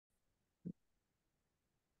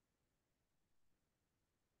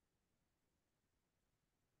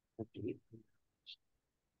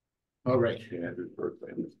All right.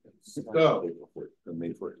 So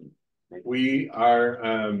we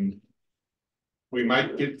are we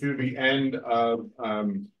might get to the end of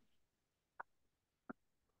the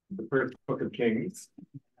first book of Kings.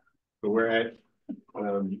 So we're at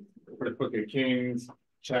the first book of Kings,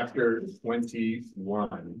 chapter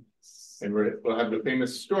 21. And we'll have the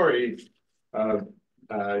famous story of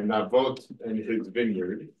Naboth and his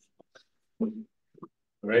vineyard.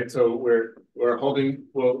 All right, so we're holding,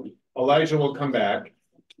 well, Elijah will come back.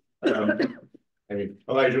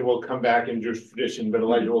 Elijah will come back in Jewish tradition, but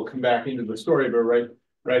Elijah will come back into the story, but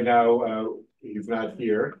right now he's not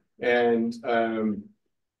here. And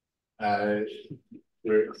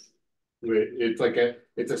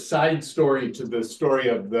it's a side story to the story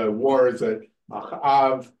of the wars that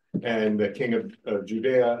Ahav and the king of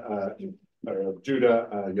Judah,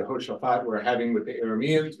 Jehoshaphat, were having with the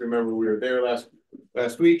Arameans. Remember, we were there last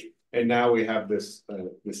week, and now we have this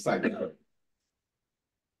side story.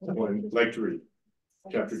 Someone like to read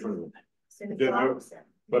chapter 21.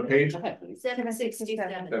 What page? 767.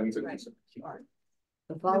 767.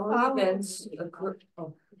 The following events occur.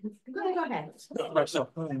 Oh, go ahead.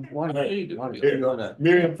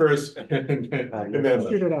 Miriam first, and then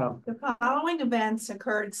Shoot it out. The following events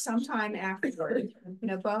occurred sometime afterward.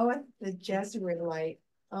 Naboth the Jezreelite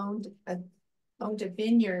owned a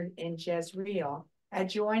vineyard in Jezreel,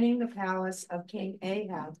 adjoining the palace of King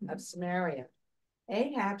Ahab of Samaria.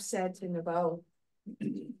 Ahab said to Naboth,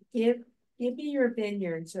 Give me your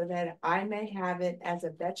vineyard so that I may have it as a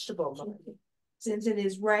vegetable garden, since it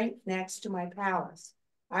is right next to my palace.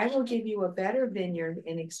 I will give you a better vineyard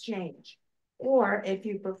in exchange. Or, if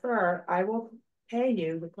you prefer, I will pay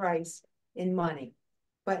you the price in money.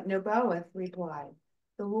 But Naboth replied,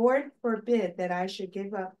 The Lord forbid that I should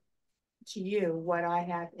give up to you what I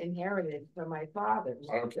have inherited from my fathers.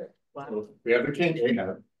 okay. Wow. So we have the king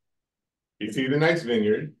Ahab. You see the nice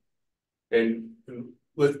vineyard, and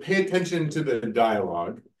let's pay attention to the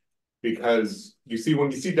dialogue, because you see, when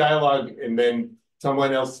you see dialogue and then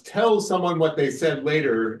someone else tells someone what they said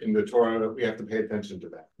later in the Torah, we have to pay attention to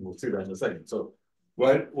that. And we'll see that in a second. So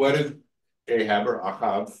what is Ahab or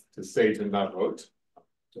Ahav to say to Naboth?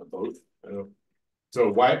 So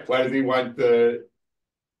why does he want the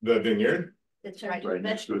vineyard? It's Right right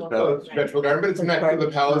next to his vegetable. palace. Vegetable garden, but it's next to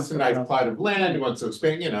the palace, a nice plot of land. He wants to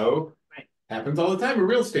expand, Right. Happens all the time in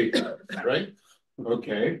real estate, right?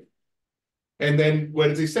 Okay. And then what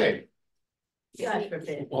does he say? God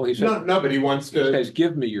forbid. Well, he says, No, but he wants he to. says,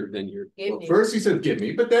 give me your vineyard. Give Well, me, first he says, give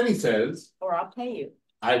me, but then he says, or I'll pay you.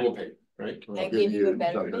 I will pay, right? I'll And give you a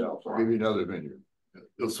better something vineyard. else. I'll give you another vineyard.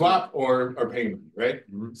 He'll swap or pay me, right?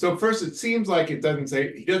 Mhm. So first it seems like it doesn't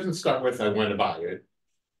say, he doesn't start with, I want to buy it.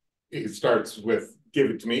 He starts with, give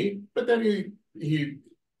it to me, but then he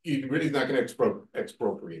really is not going to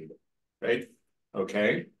expropriate it, right?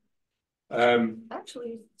 Okay.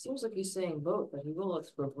 Actually, it seems like he's saying both, that he will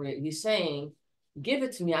expropriate. He's saying, give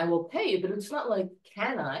it to me, I will pay you, but it's not like,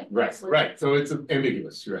 can I? Right, It's like, right. So it's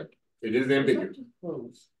ambiguous, you're right. It is it's not ambiguous. too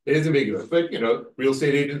close. It is ambiguous, but real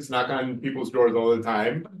estate agents knock on people's doors all the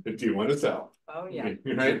time. Do you want to sell? Oh, yeah.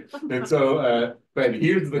 Right? And so, but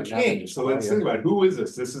here's the king. So let's think about, who is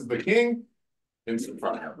this? This is the king in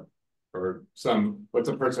Sephara. Or what's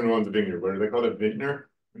a person who owns a vineyard? What do they call it? A vintner?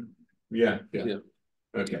 Yeah.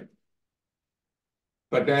 Okay.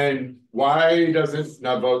 But then why doesn't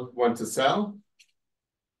Naboth want to sell?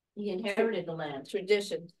 He inherited the land,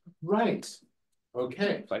 tradition. Right.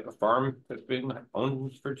 Okay. It's like a farm that's been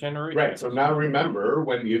owned for generations. Right. So now remember,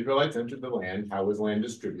 when the Israelites entered the land, how was land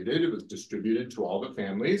distributed? It was distributed to all the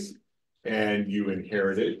families, and you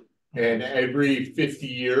inherit it. And every 50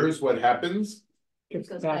 years, what happens? It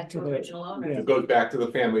goes back to the original owner. It goes back to the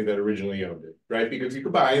family that originally owned it, right? Because you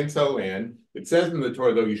could buy and sell land. It says in the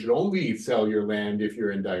Torah, though, you should only sell your land if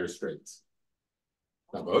you're in dire straits.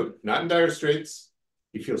 Not in dire straits.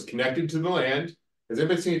 He feels connected to the land. Has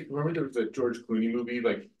anybody seen, remember there was a George Clooney movie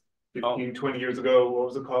like 15, 20 years ago? What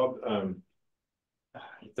was it called?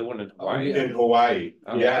 The one in Hawaii. In Hawaii.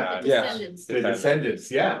 Oh, Yeah. Descendants. The Descendants,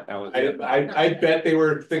 yeah. That was I bet they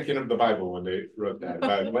were thinking of the Bible when they wrote that,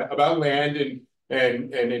 about land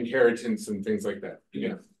and inheritance and things like that.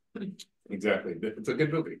 Yeah, exactly. It's a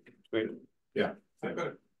good movie. Great. Yeah. I've got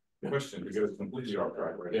a question because it's completely off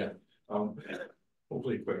track, right? Yeah.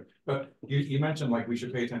 Hopefully quick. But you mentioned like we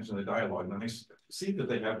should pay attention to the dialogue, and I see that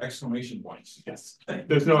they have exclamation points. Yes.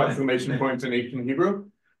 There's no exclamation points in ancient Hebrew,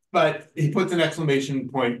 but he puts an exclamation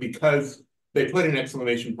point because they put an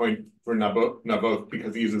exclamation point for Naboth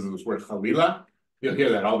because he uses this word chalila. You'll hear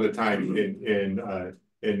that all the time in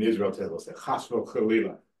Israel today. They'll say chas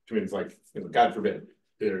v'chalila, which means like, God forbid.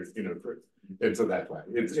 there's, and so that's why,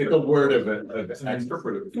 it's a word of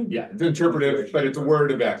interpretive. yeah, it's interpretive, but it's a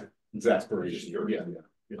word of exasperation,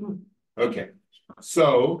 yeah. Okay,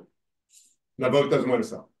 so, Naboth doesn't want to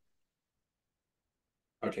sell.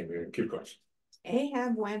 Okay, we're gonna keep going.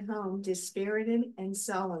 Ahab went home dispirited and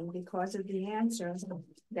sullen because of the answer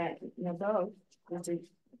that Naboth, the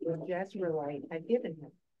Jezreelite, had given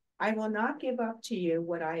him. I will not give up to you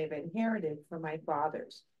what I have inherited from my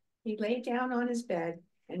fathers. He lay down on his bed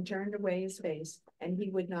and turned away his face, and he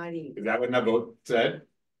would not eat. Is that what Naboth said?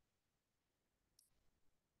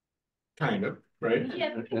 Kind of, right?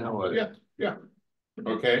 Yeah.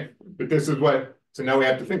 Okay, but this is what, so now we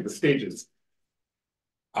have to think the stages.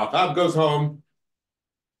 Ahab goes home,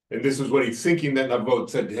 and this is what he's thinking that Naboth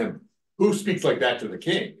said to him. Who speaks like that to the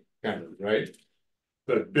king? Kind of, right?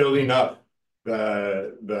 The building up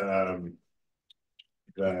the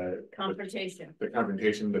Confrontation. the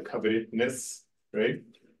confrontation, the covetousness, right?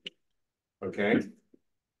 Okay.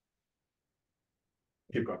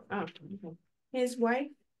 Keep going. Oh, okay. His wife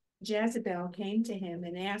Jezebel came to him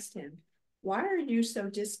and asked him, why are you so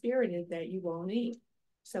dispirited that you won't eat?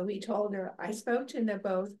 So he told her, I spoke to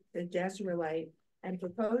Naboth the Jezreelite and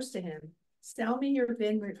proposed to him, sell me your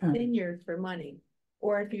vineyard for money,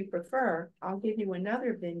 or if you prefer, I'll give you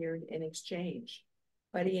another vineyard in exchange.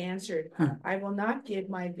 But he answered, I will not give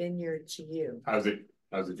my vineyard to you. How's it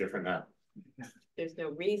different now? There's no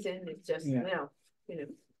reason, it's just now,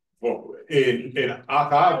 Well, in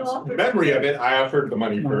Ahab's memory of it, I offered the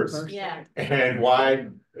money first. Yeah. And why?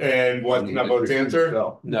 And what's Naboth's answer?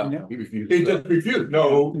 No. He refused. He just refused.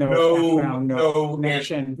 No background, no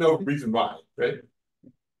connection. no reason why, right?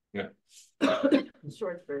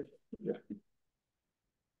 Short version.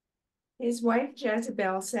 His wife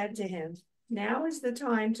Jezebel said to him, now is the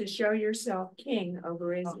time to show yourself king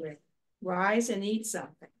over Israel. Rise and eat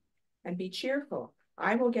something, and be cheerful.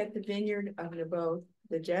 I will get the vineyard of Naboth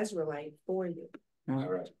the Jezreelite for you. All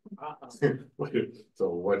right. So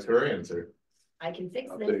what's her answer? I can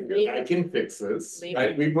fix I this. can fix this. Leave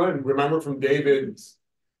Right? We remember from David's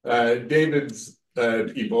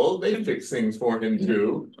people, they fix things for him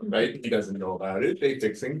too, right? He doesn't know about it. They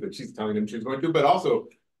fix things, but she's telling him she's going to, but also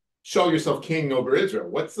show yourself king over Israel.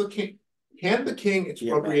 What's the king? Can the king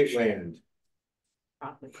expropriate land?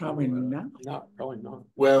 Probably not. Probably not.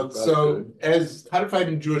 Well, That's so good. as codified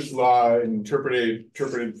in Jewish law and interpreted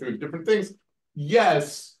through different things,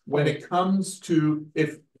 yes, when it comes to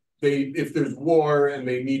if there's war and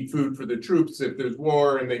they need food for the troops, if there's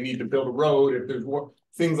war and they need to build a road, if there's war,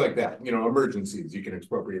 things like that, emergencies, you can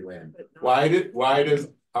expropriate land. Why does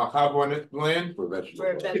Ahab want land? For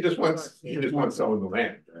vegetables. He just wants to own the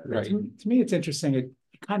land. Right. To me, it's interesting. It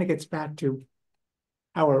kind of gets back to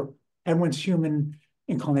everyone's human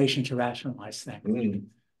inclination to rationalize things.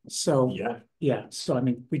 So Yeah, so I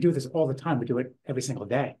mean, we do this all the time. We do it every single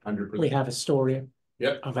day. 100%. We have a story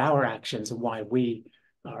Yep. of our actions and why we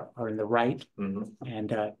are in the right. Mhm. And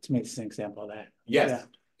to me, it's an example of that. Yes,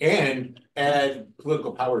 and add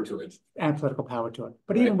political power to it. And political power to it.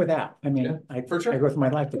 But Right. even without, I mean, Yeah, I for sure. go through my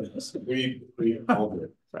life doing this. We all do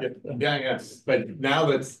it. Right. Yes. But now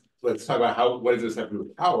let's talk about what does this have to do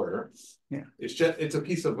with power? Yeah. It's a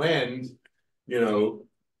piece of land,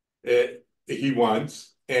 he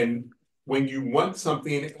wants, and when you want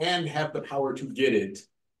something and have the power to get it,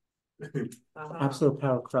 Absolute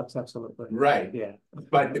power corrupts absolutely. right? Yeah,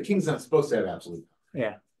 But the king's not supposed to have absolute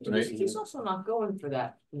yeah, power, right? He's also not going for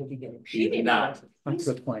that in the beginning. She He's may not. that's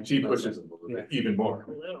a good point. She pushes him a little bit, even more,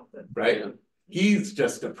 A little bit. right? He's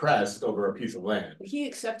just oppressed over a piece of land. He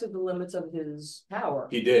accepted the limits of his power.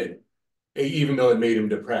 He did, even though it made him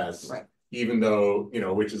depressed. Right. Even though,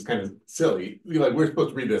 which is kind of silly. We're supposed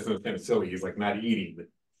to read this and it's kind of silly. He's like not eating,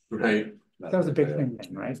 right? That was a big thing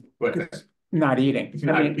then, right? But Not eating.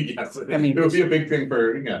 not, I mean, yes, I mean- it would be a big thing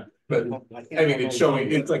for, but I mean, it's showing,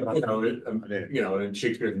 it's like, in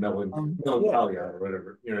Shakespeare's Melancholia or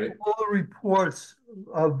whatever, right? All the reports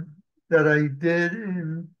that I did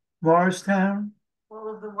in Morristown,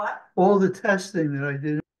 All of the what? all the testing that I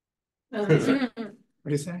did. what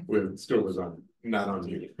do you say? When Stuart was not on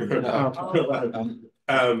mute.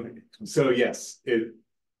 Oh. So yes,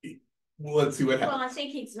 let's see what happens. Well, I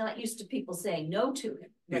think he's not used to people saying no to him.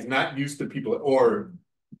 He's not used to people, or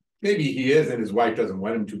maybe he is, and his wife doesn't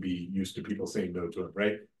want him to be used to people saying no to him,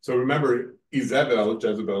 right? So remember, Jezebel,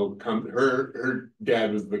 her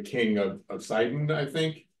dad was the king of Sidon, I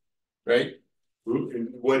think, right? And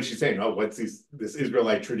what is she saying? Oh, what's this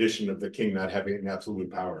Israelite tradition of the king not having absolute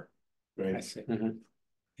power, right? I see.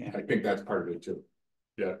 I think that's part of it too.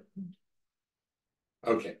 Yeah.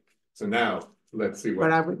 Okay, so now let's see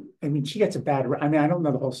But what, I mean, she gets a bad, I mean, I don't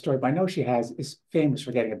know the whole story, but I know she is famous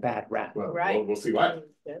for getting a bad rap. well, Right. we'll see what.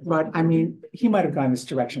 But I mean, he might have gone this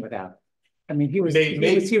direction without. He was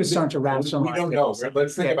starting to rationalize. We don't know,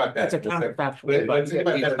 let's think Yeah, about that. that's a counterfactual. Let's think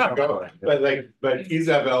about that as we go. But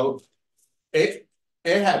Isabel,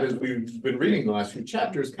 Ahab, as we've been reading the last few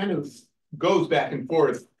chapters, kind of goes back and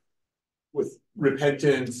forth with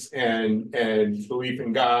repentance and belief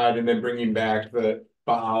in God, and then bringing back the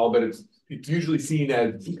Baal, but it's usually seen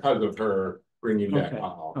as because of her bringing back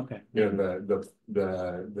Baal. Okay. You know,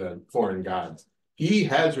 the foreign gods. He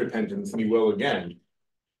has repentance, and he will again.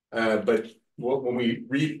 But when we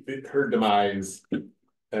read her demise,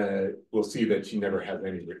 we'll see that she never has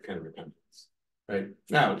any kind of repentance. Right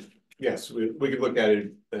now, yes, we could look at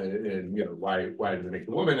it and you know why does it make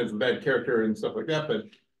the woman as a bad character and stuff like that, but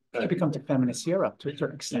She becomes a feminist hero to a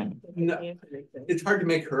certain extent. no, it's hard to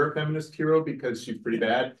make her a feminist hero because she's pretty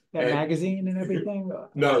bad. That And- magazine and everything.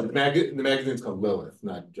 No, the magazine's called Lilith,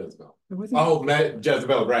 not Jezebel. Was it? Oh,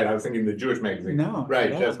 Jezebel, right? I was thinking the Jewish magazine. No.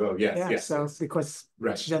 Right, yeah. Jezebel. Yes, Yeah, yes. so because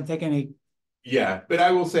Right. she doesn't take any. Yeah, but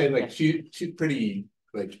I will say, like, she's pretty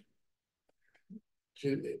like.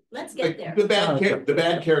 Let's Like get there. the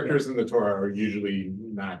bad characters in the Torah are usually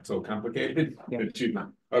not so complicated, Yeah. but she's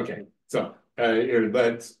not. Okay, so here,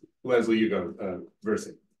 Leslie, you go, verse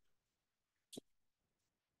 8.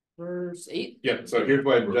 Verse 8. Yeah, so here's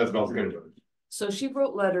what Jezebel's gonna do. So she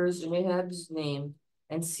wrote letters in Ahab's name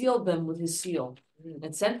and sealed them with his seal,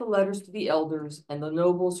 and sent the letters to the elders and the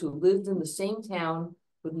nobles who lived in the same town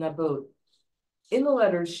with Naboth. In the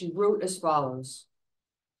letters she wrote as follows: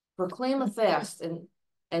 proclaim a fast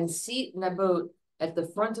and seat Naboth at the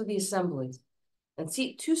front of the assembly, and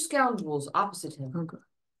seat 2 scoundrels opposite him, Okay.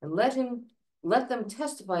 and let them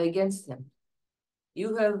testify against him.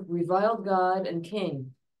 You have reviled God and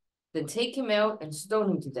king. Then take him out and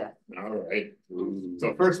stone him to death. All right.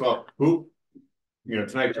 So first of all, who, you know,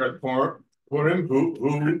 tonight for him,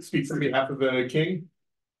 who speaks on behalf of the king?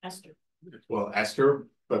 Esther. Well, Esther,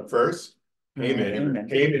 but first, Haman. Haman.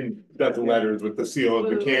 Haman does the letters with the seal of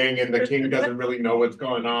the king, and the king doesn't really know what's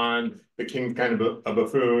going on. The king's kind of a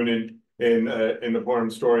buffoon in the Purim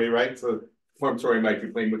story, right? So the Purim story might be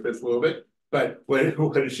playing with this a little bit. But what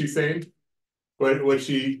is she saying? What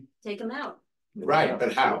she Take him out. right?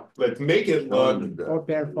 But how? Let's make it look. Or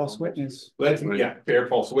bear false witness. Let's bear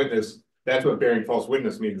false witness. That's what bearing false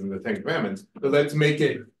witness means in the Ten Commandments. But let's make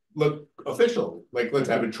it look official. Like let's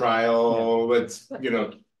have a trial. Let's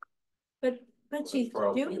But she's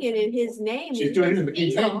doing it in his name. she's doing it in the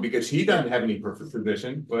king's name because he doesn't have any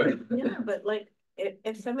position. But Yeah, but like,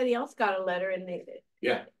 if somebody else got a letter and they.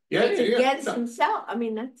 yeah. Gets No. himself, I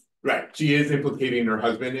mean, that's. Right. She is implicating her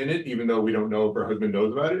husband in it, even though we don't know if her husband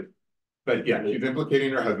knows about it. But yeah, she's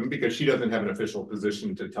implicating her husband because she doesn't have an official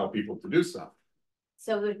position to tell people to do stuff.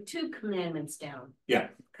 So there are 2 commandments down. Yeah.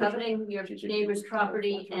 Coveting your neighbor's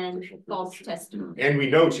property and false testimony. And we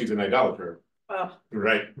know she's an idolater. Oh.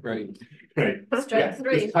 Right. Right. Right. Strike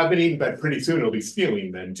 3. It's coveting, but pretty soon it'll be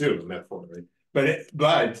stealing then too, metaphorically. But it's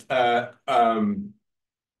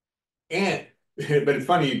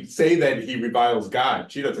funny, say that he reviles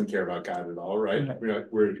God. She doesn't care about God at all, right?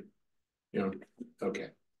 We're okay.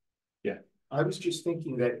 I was just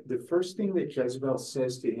thinking that the first thing that Jezebel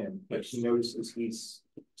says to him, that she notices he's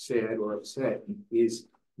sad or upset, is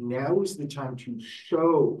now is the time to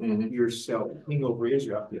show yourself king over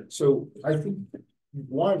Israel. Yeah. So I think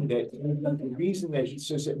one, that the reason that he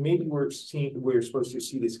says that maybe we're supposed to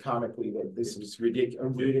see this comically, that this is a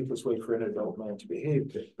ridiculous way for an adult man to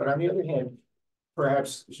behave. But on the other hand,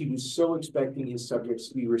 perhaps he was so expecting his subjects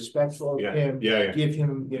to be respectful of him, give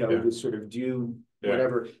him, the sort of due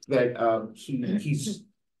whatever, that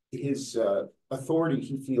his authority,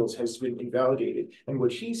 he feels, has been invalidated. And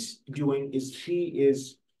what she's doing is she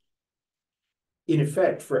is, in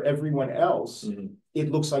effect, for everyone else,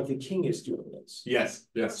 it looks like the king is doing this. Yes.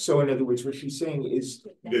 So in other words, what she's saying is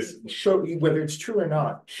This show you, whether it's true or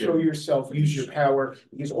not, show yourself, use your power,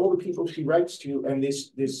 because all the people she writes to, and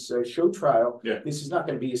this show trial, this is not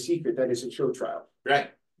going to be a secret, that is a show trial.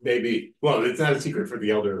 right. Maybe. Well, it's not a secret for the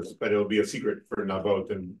elders, but it'll be a secret for Naboth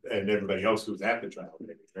and everybody else who's at the trial,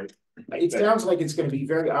 maybe, right? It sounds like it's going to be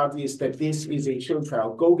very obvious that this is a show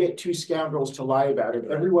trial. Go get 2 scoundrels to lie about it.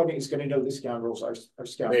 Everyone is going to know the scoundrels are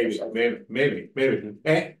scoundrels. Maybe.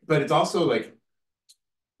 But it's also like,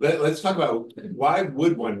 let's talk about why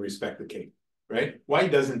would one respect the king, right? Why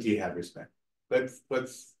doesn't he have respect? Let's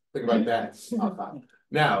think about that.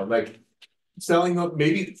 Now, like selling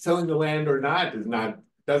the land or not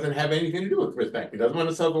doesn't have anything to do with respect. He doesn't want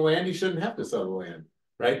to sell the land. He shouldn't have to sell the land,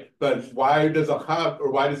 right? But why does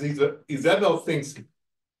Isabel thinks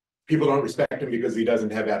people don't respect him because he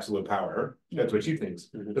doesn't have absolute power. That's what she thinks.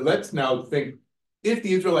 But let's now think, if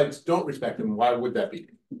the Israelites don't respect him, why would that be?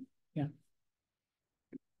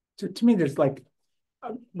 To me, there's like,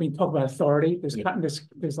 when you talk about authority, there's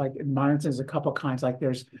like, in modern sense, a couple kinds, like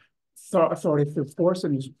there's authority through force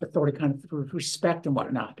and there's authority kind of through respect and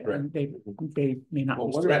whatnot. Right. And they may not Well,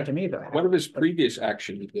 respect him either. What of his previous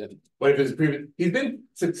action he did? What if his previous, he's been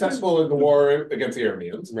successful in the war against the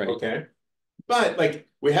Arameans, Right. okay? But like,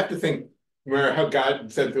 we have to think, remember how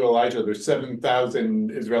God said to Elijah, there's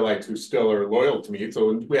 7,000 Israelites who still are loyal to me.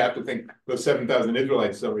 So we have to think those 7,000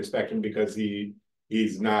 Israelites don't respect him because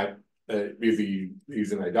he's not, because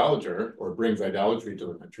he's an idolater or brings idolatry to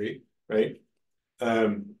the country, right?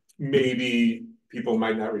 Maybe people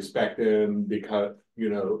might not respect him because, you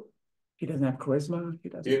know. He doesn't have charisma. He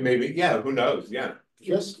doesn't. Maybe, yeah, who knows, yeah.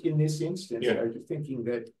 Just in this instance, Yeah. I was thinking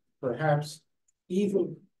that perhaps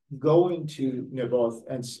even going to Naboth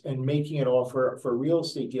and making an offer for a real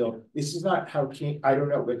estate deal, this is not how I don't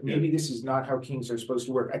know, but maybe this is not how kings are supposed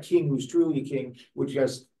to work. A king who's truly a king would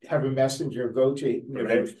just have a messenger go to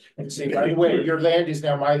Naboth and say, by the way, your land is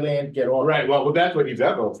now my land, get off. Right, well, that's what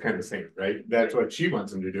Ezekiel's kind of saying, right? That's what she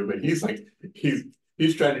wants him to do, but he's like, he's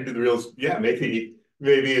trying to do the real, yeah, maybe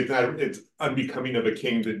it's unbecoming of a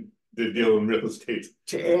king to deal in real estate.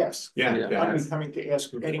 To ask. Yeah. Unbecoming to ask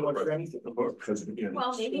anyone for anything.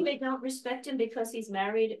 Well, maybe they don't respect him because he's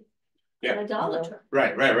married Yeah. an idolater.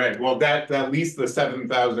 Right. Well, that at least the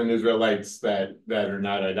 7,000 Israelites that are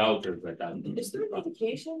not idolaters that got. Is there an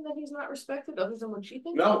indication that he's not respected other than what she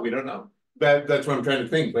thinks? No, we don't know. That's what I'm trying to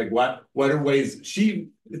think. Like, what are ways it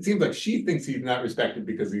seems like she thinks he's not respected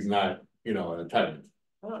because he's not, you know, a tyrant.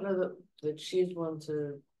 I don't know that she's one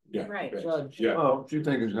to Yeah. Right. judge. Yeah. Oh, she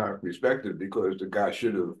thinks he's not respected because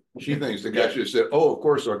she thinks the guy should have said, oh, of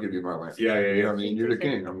course I'll give you my land. Yeah. I mean, you're the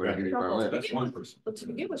king, I'm gonna give you my land. That's one person. But to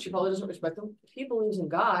begin with, she probably doesn't respect him. He believes in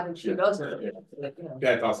God and she doesn't. Yeah. Like, you know.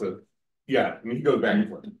 That's also, yeah, I mean, he goes back and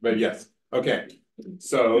forth, but yes, okay.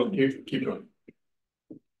 So keep going.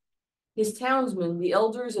 His townsmen, the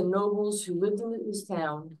elders and nobles who lived in his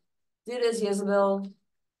town, did as Jezebel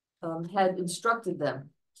had instructed them,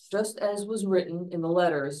 just as was written in the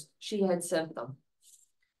letters she had sent them.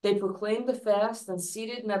 They proclaimed the fast and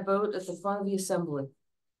seated Naboth at the front of the assembly.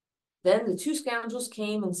 Then the two scoundrels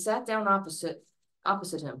came and sat down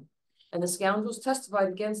opposite him, and the scoundrels testified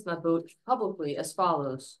against Naboth publicly as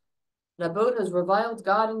follows: Naboth has reviled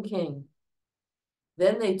God and king.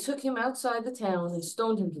 Then they took him outside the town and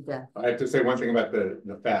stoned him to death. I have to say one thing about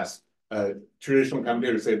the fast. Traditional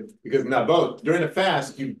commentators say, because Naboth, during a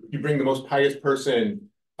fast, you bring the most pious person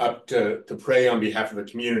up to pray on behalf of the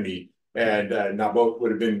community, and Naboth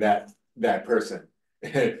would have been that person.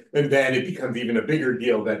 And then it becomes even a bigger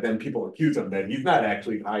deal that then people accuse him that he's not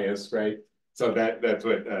actually pious, right? So that's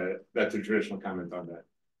a traditional comment on that,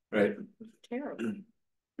 right? Terrible.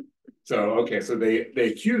 So okay, so they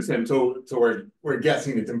accuse him. So we're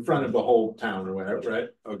guessing it's in front of the whole town or whatever, right?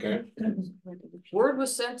 Okay. Word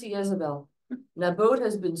was sent to Jezebel: Naboth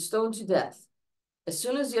has been stoned to death. As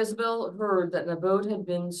soon as Jezebel heard that Naboth had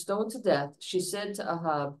been stoned to death, she said to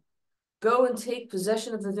Ahab, "Go and take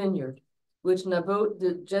possession of the vineyard, which Naboth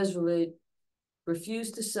the Jezreelite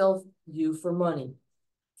refused to sell you for money.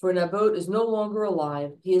 For Naboth is no longer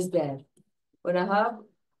alive, he is dead." When Ahab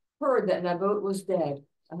heard that Naboth was dead,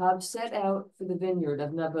 Ahab set out for the vineyard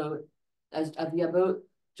of Naboth, of Naboth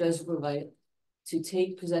Jezreelite, to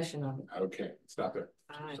take possession of it. Okay, stop it.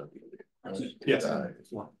 Yes.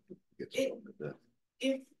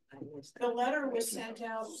 If the letter was sent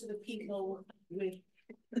out to the people with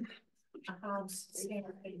Ahab's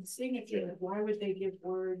signature, why would they give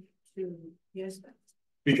word to Jezebel?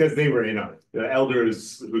 Because they were in on it. The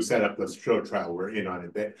elders who set up the show trial were in on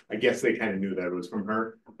it. I guess they kind of knew that it was from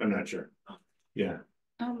her. I'm not sure. Yeah.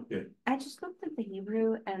 Yeah. I just looked at the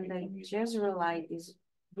Hebrew and the Jezreelite is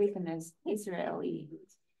written as Israeli.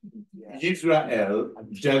 Israel,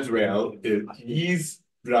 Jezreel is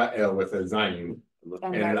Yisrael with a Zayin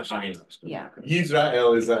and an Ayin. Yeah.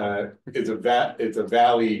 Yisrael is a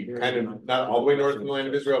valley, kind of not all the way north of the land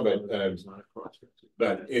of Israel,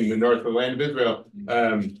 but in the north of the land of Israel.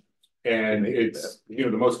 And it's, you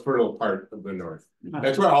know, the most fertile part of the north.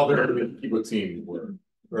 That's where all the early kibbutzim were,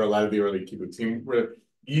 or a lot of the early kibbutzim were.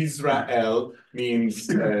 Israel means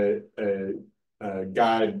God's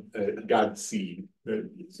seed.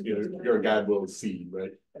 Your God will seed,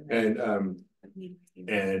 right? And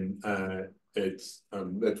it's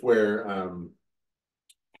that's where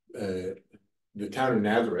the town of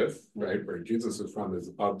Nazareth, right, where Jesus is from,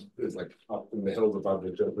 is like up in the hills above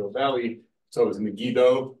the Jezreel Valley. So is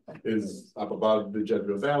Megiddo is up above the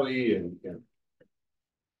Jezreel Valley, and yeah.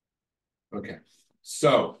 Okay,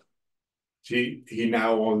 so he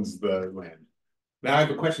now owns the land. Now I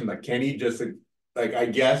have a question, like, can he just, like, I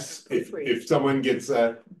guess if someone gets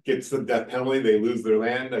the death penalty, they lose their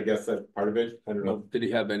land, I guess that's part of it, I don't know. Did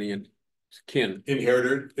he have any kin?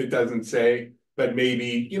 Inheritor, it doesn't say, but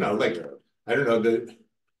maybe, you know, like, I don't know,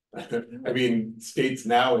 I mean, states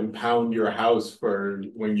now impound your house for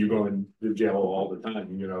when you go into jail all the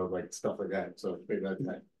time, you know, like stuff like that, so maybe that's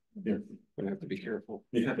that. Yeah, Gonna have to be careful.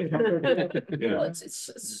 yeah. Well, Yeah,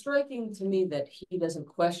 it's striking to me that he doesn't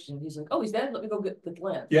question, he's like, oh, he's dead, let me go get the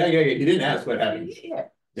land. yeah, he didn't ask what happened. Yeah,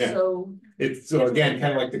 Yeah. so, It's so again,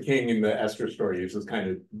 kind of like the king in the Esther story, he's just kind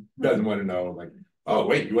of doesn't want to know, like, oh,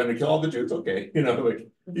 wait, you want to kill all the Jews? Okay, you know, like,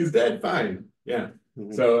 he's dead, fine, yeah.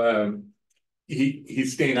 So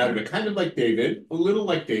he's staying out of it, kind of like David, a little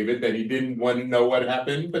like David, that he didn't want to know what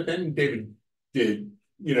happened, but then David did,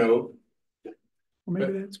 you know. Well,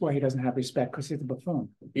 maybe that's why he doesn't have respect, because he's a buffoon.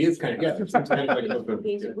 He is kind of, yeah, he's kind of like a,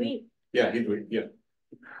 He's weak. yeah, he's weak, yeah.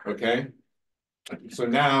 Okay. So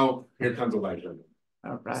now here comes Elijah.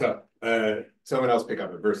 All right. So someone else pick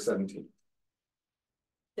up at verse 17.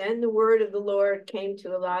 Then the word of the Lord came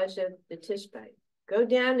to Elijah the Tishbite. Go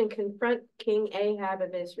down and confront King Ahab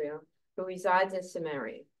of Israel, who resides in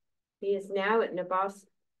Samaria. He is now at Naboth's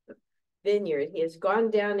vineyard. He has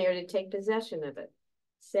gone down there to take possession of it.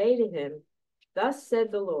 Say to him, thus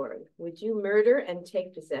said the Lord, would you murder and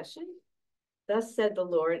take possession? Thus said the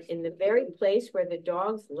Lord, in the very place where the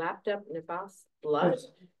dogs lapped up Naboth's blood,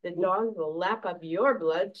 the dogs will lap up your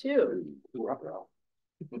blood too.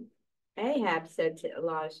 Ahab said to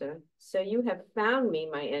Elijah, so you have found me,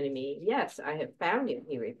 my enemy. Yes, I have found you,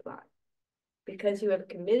 he replied. Because you have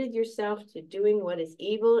committed yourself to doing what is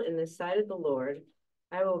evil in the sight of the Lord,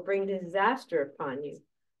 I will bring disaster upon you.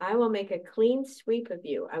 I will make a clean sweep of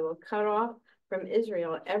you. I will cut off from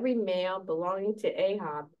Israel every male belonging to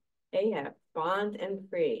Ahab, bond and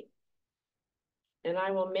free. And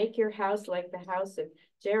I will make your house like the house of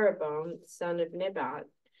Jeroboam, son of Nebat,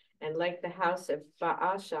 and like the house of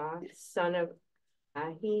Baasha, son of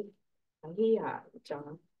Ahijah,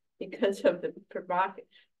 because of the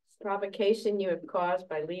provocation you have caused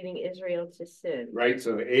by leading Israel to sin. Right,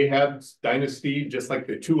 so Ahab's dynasty, just like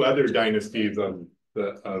the two other dynasties of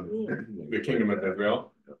the kingdom of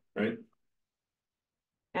Israel, right?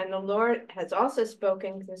 And the Lord has also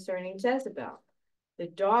spoken concerning Jezebel. The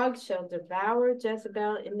dogs shall devour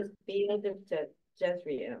Jezebel in the field of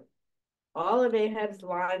Jezreel. All of Ahab's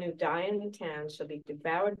line who die in the town shall be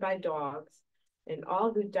devoured by dogs, and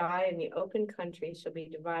all who die in the open country shall be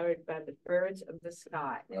devoured by the birds of the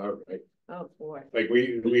sky. All right. Oh boy. Like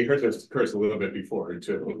we heard this curse a little bit before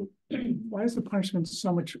too. Why is the punishment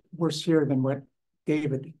so much worse here than what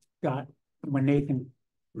David got when Nathan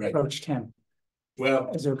approached him? Well,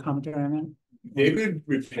 is there a commentary on that? David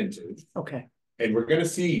repented. Okay. And we'll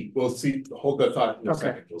see, hold that thought in a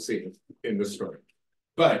second, we'll see in the story.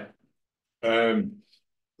 But I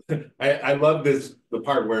love the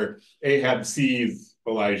part where Ahab sees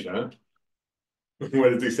Elijah. What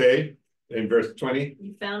does he say in verse 20?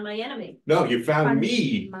 You found my enemy. No, you found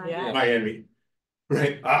me, my enemy.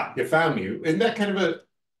 Right? You found me. Isn't that kind of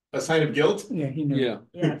a sign of guilt? Yeah, he knew.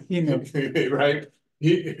 Yeah. He knew. Right?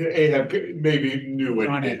 Ahab maybe knew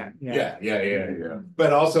what he did. Yeah.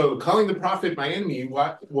 But also calling the prophet my enemy,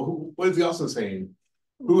 what is he also saying?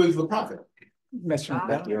 Who is the prophet?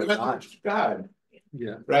 God.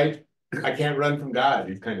 Yeah. Right? I can't run from God,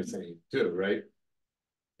 he's kind of saying too, right?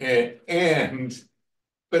 But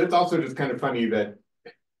it's also just kind of funny that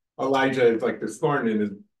Elijah is like this thorn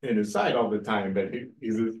in his side all the time, but he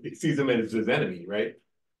sees him as his enemy, right?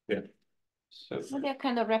 Yeah. So they're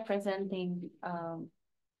kind of representing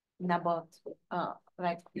Naboth,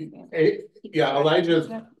 right? Yeah, Elijah's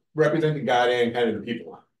representing God and kind of the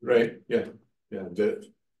people, right? Yeah, the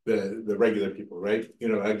regular people, right? You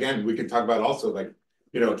know, again, we could talk about also like,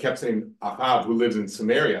 you know, it kept saying Ahab, who lives in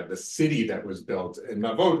Samaria, the city that was built, and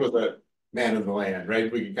Naboth was a man of the land,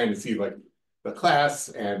 right? We could kind of see like the class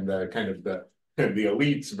and the kind of the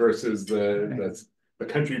elites versus the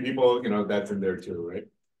country people, you know, that's in there too, right?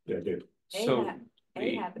 Yeah, Dave. So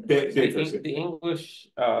the English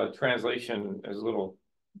translation is a little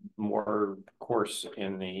more coarse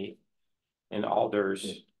in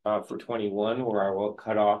Alders for 21, where I will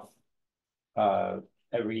cut off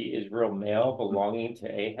every Israel male belonging to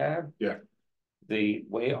Ahab. Yeah. The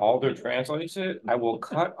way Alder translates it, I will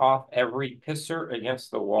cut off every pisser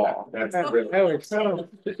against the wall. That's the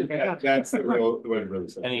real what it really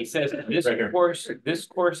says. And he says this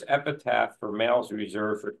course epitaph for males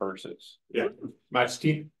reserved for curses. Yeah.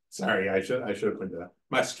 Machtin. Sorry, I should have pointed that out.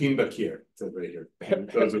 Machtin Bakir. It says right here.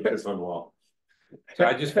 Those are pissed on the wall. So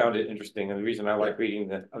I just found it interesting, and the reason I like reading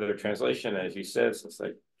the other translation, as you said, since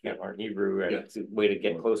I can't learn Hebrew, and it's a way to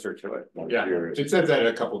get closer to it. Yeah, it says that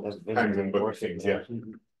a couple times in book things, yeah.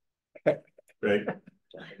 Right,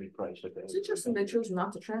 It's interesting they chose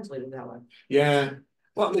not to translate it that way. yeah.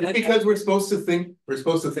 Well, because we're supposed to think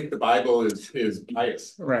the Bible is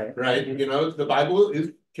pious, Right, right? You know, the Bible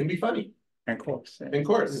can be funny, of course. of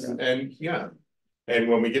course, and yeah. And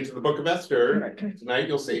when we get to the book of Esther tonight,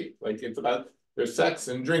 you'll see, like, it's about there's sex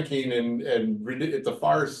and drinking and it's a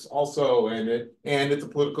farce also, and it's a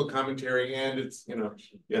political commentary, and it's, you know,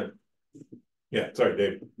 yeah. Sorry,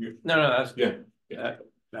 Dave. No, that's yeah.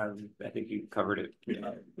 I think you covered it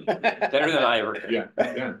better than I ever could. Yeah.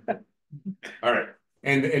 All right.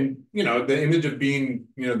 And you know, the image of being,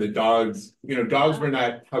 you know, the dogs, you know, dogs were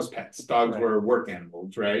not house pets. Dogs were work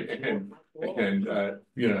animals, right? And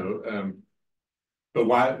you know, but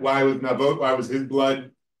why was his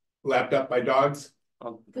blood lapped up by dogs?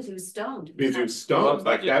 Because he was stoned. Because he was stoned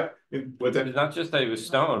like that. It's not just that he was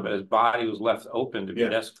stoned, but his body was left open to be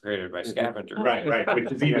desecrated by scavengers. Right,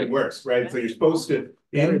 which is even worse, right? So you're supposed to,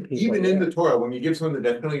 even in the Torah, when you give someone the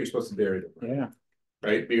death penalty, you're supposed to bury them. Yeah.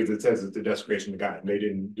 Right, because it says it's a desecration to God, and they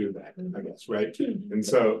didn't do that, I guess, right? And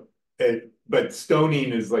so, but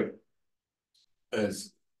stoning is like,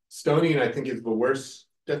 stoning, I think, is the worst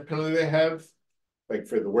death penalty they have, like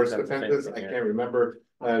for the worst offenses. I can't remember.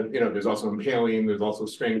 You know, there's also impaling, there's also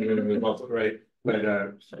strangling, there's also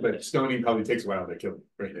but stoning probably takes a while to kill,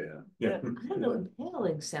 right? Yeah. I don't know,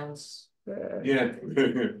 impaling sounds. Yeah.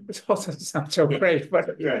 It also sounds so great,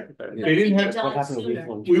 but They didn't have.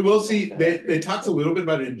 We will see. They talked a little bit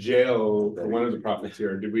about a jail for one of the prophets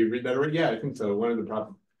here. Did we read that already? Yeah, I think so. One of the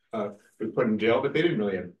prophets was put in jail, but they didn't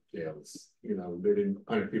really have jails. You know, they didn't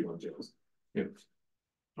punish people in jails. Yeah.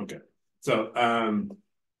 Okay. So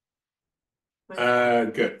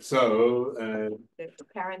good. So It's a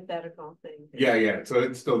parenthetical thing. yeah. So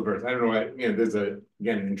it's still a verse. I don't know why. You know, there's an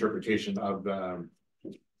interpretation of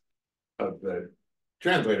the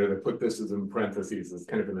translator that put this as in parentheses as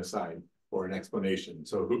kind of an aside or an explanation.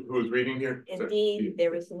 So who's reading here? Indeed,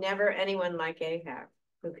 there was never anyone like Ahab,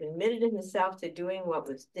 who committed himself to doing what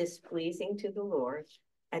was displeasing to the Lord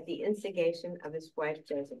at the instigation of his wife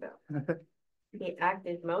Jezebel. He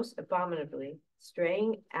acted most abominably,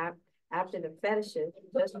 straying after the fetishes,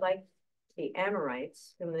 just like the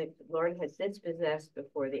Amorites, whom the Lord had dispossessed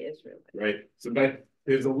before the Israelites. Right. So, but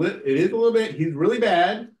it is a little bit. He's really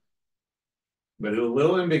bad, but it's a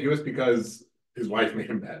little ambiguous because his wife made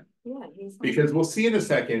him bad. Yeah, because we'll see in a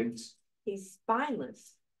second. He's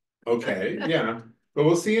spineless. Okay, yeah, but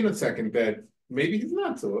we'll see in a second that maybe he's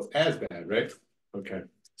not so as bad, right? Okay.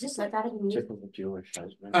 Just like that in Jewish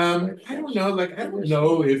husband. I don't know. Like, I don't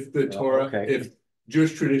know if the Torah, if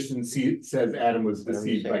Jewish tradition says Adam was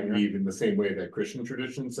deceived by Eve in the same way that Christian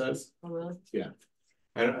tradition says. Oh, really? Yeah,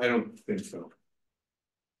 I don't think so.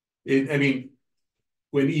 I mean,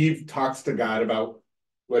 when Eve talks to God about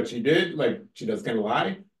what she did, like, she does kind of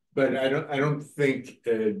lie, but I don't think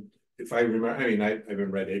if I remember. I mean, I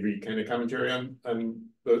haven't read every kind of commentary on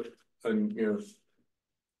you know,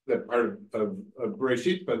 that part of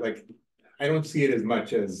Bereshit, but like, I don't see it as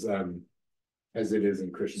much as it is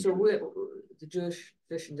in Christian. So the Jewish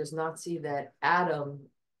tradition does not see that Adam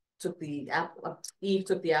took the apple, Eve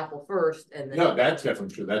took the apple first, and then. No, that's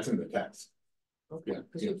definitely true. That's in the text. Okay,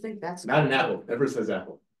 because you think that's not an apple. Never says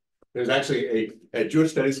apple. There's actually a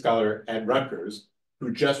Jewish studies scholar at Rutgers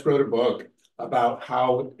who just wrote a book about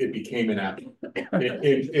how it became an apple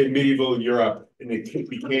in medieval Europe, and it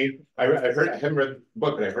became. I haven't read the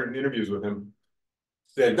book, but I heard in interviews with him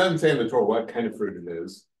that it doesn't say in the Torah what kind of fruit it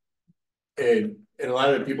is, and a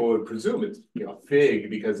lot of people would presume it's, you know,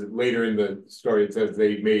 fig, because later in the story it says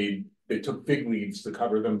they took fig leaves to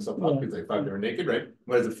cover themselves up because they thought they were naked, right?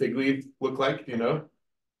 What does a fig leaf look like? Do you know?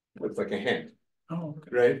 It looks like a hand. Oh, okay.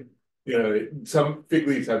 Right? You know, some fig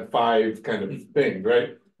leaves have 5 kind of things,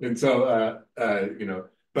 right? And so, you know,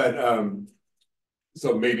 but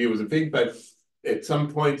so maybe it was a fig, but at some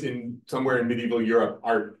point somewhere in medieval Europe,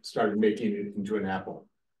 art started making it into an apple,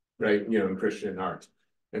 right? You know, in Christian art.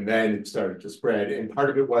 And then it started to spread. And part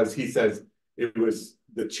of it was, he says, it was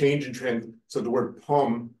the change in so the word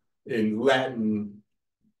pomme in Latin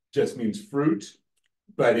just means fruit,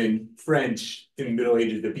 but in French, in the Middle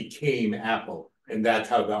Ages, it became apple. And that's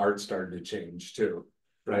how the art started to change too,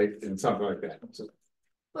 right? And something like that. So,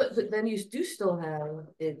 but then you do still have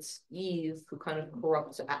it's Eve who kind of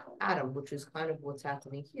corrupts Adam, which is kind of what's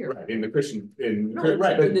happening here. Right, in the Christian, in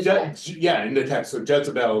the text. So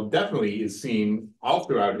Jezebel definitely is seen all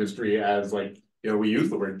throughout history as, like, you know, we use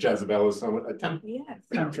the word Jezebel as somewhat a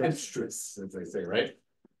temptress, as they say, right?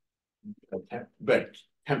 but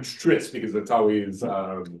temptress, because it's always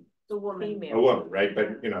The woman. a woman, right?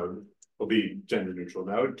 But will be gender neutral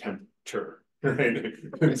now, tempter, right?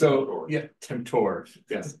 And so, yeah, temptor,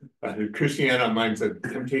 yes. Christiane Online said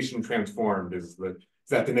temptation transformed is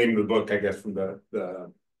that the name of the book, I guess, from the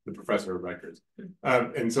professor of records.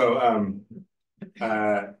 And so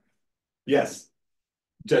yes,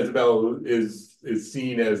 Jezebel is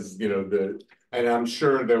seen as, and I'm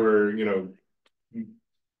sure there were, in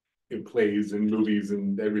plays and movies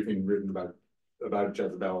and everything written about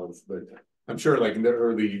Jezebel, but I'm sure like in the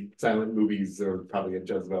early silent movies, there was probably a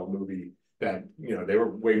Jezebel movie that, they were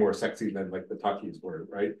way more sexy than like the talkies were,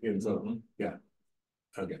 right? And so, yeah.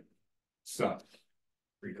 Okay. So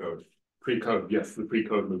pre-code, yes, the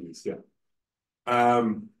pre-code movies, yeah.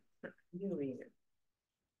 You read it.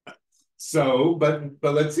 So, but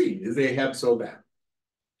let's see, is Ahab so bad?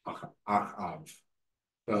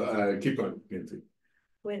 Keep going, Nancy.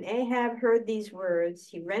 When Ahab heard these words,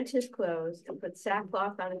 he rent his clothes and put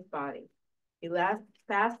sackcloth on his body. He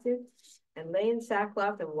fasted and lay in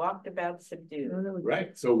sackcloth and walked about subdued.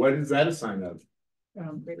 Right. So what is that a sign of?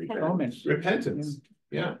 Repentance.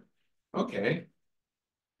 Yeah. Okay.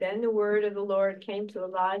 Then the word of the Lord came to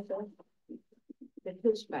Elijah the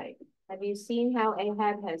Tishbite. Have you seen how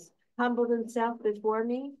Ahab has humbled himself before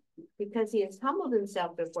me? Because he has humbled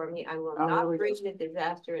himself before me, I will not bring the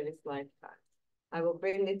disaster in his lifetime. I will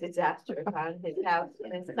bring the disaster upon his house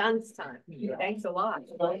in his son's time. Thanks a lot.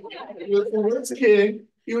 He was the worst king.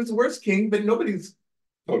 He was the worst king, but nobody's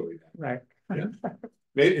totally right. Yeah.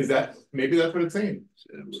 Maybe that's what it's saying.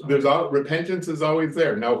 There's repentance is always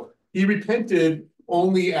there. Now he repented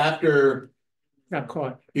only after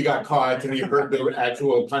he got caught and he heard the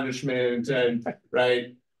actual punishment and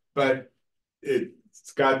right, but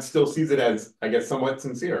God still sees it as, I guess, somewhat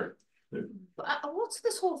sincere. What's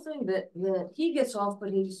this whole thing that he gets off,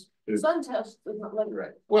 but his son does not let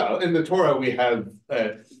it? Well, in the Torah, we have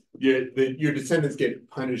your descendants get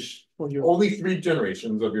punished. Only 3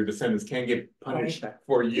 generations of your descendants can get punished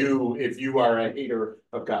for you if you are a hater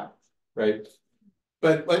of God, right?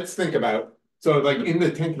 But let's think about, so like in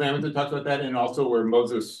the 10 Commandments, it talks about that, and also where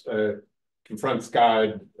Moses confronts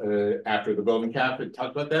God after the golden calf, it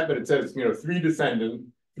talks about that, but it says,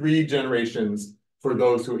 3 generations for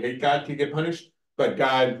those who hate God can get punished, but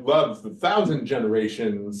God loves the 1,000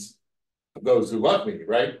 generations of those who love me,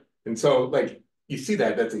 right? And so like, you see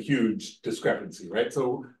that's a huge discrepancy, right?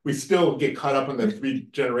 So we still get caught up in the 3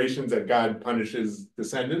 generations that God punishes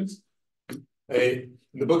descendants. In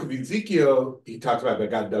the book of Ezekiel, he talks about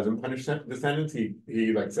that God doesn't punish descendants.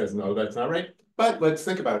 He like says, no, that's not right. But let's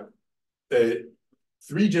think about 3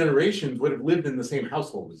 generations would have lived in the same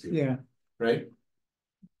household as you. Yeah. Right?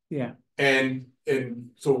 Yeah. And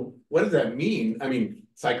so what does that mean? I mean,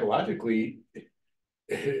 psychologically,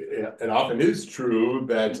 it often is true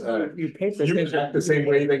that you act the same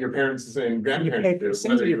way that your parents and grandparents do,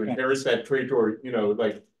 whether you inherit that trait or,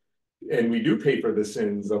 and we do pay for the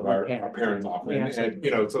sins of our parents often. Yeah,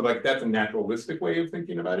 and, so like that's a naturalistic way of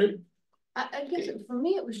thinking about it. I guess for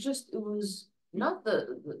me, it was not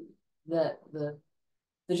the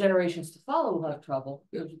generations to follow will have trouble.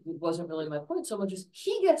 It wasn't really my point so much as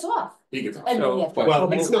he gets off. He gets off. And so, well,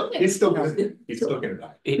 he's still gonna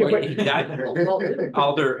die.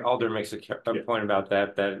 Alder makes a point about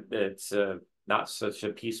that it's not such a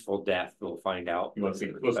peaceful death. We'll find out. We'll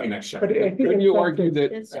see next chapter. But couldn't you argue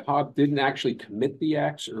that Ahab didn't actually commit the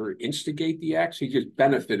acts or instigate the acts? He just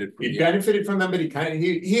benefited from benefited from them, but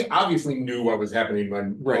he obviously knew what was happening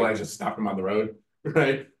when Elijah stopped him on the road,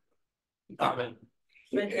 right?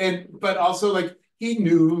 But also like he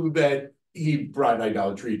knew that he brought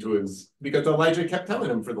idolatry to because Elijah kept telling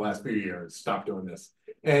him for the last few years, stop doing this.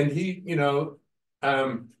 And he, no,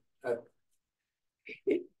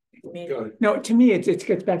 to me, it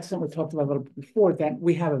gets back to something we talked about a little bit before, that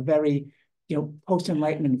we have a very,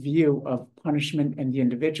 post-enlightenment view of punishment and the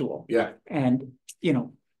individual. Yeah. And,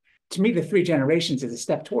 to me, the 3 generations is a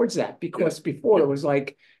step towards that, because before it was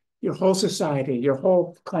like your whole society, your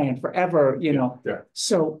whole clan forever, Yeah.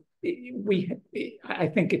 So I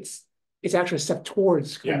think it's actually a step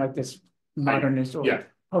towards kind of like this modernist or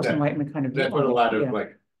post-enlightenment kind of view. That's what a lot of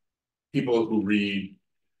like people who read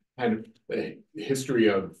kind of the history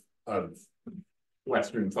of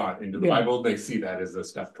Western thought into the Bible, they see that as a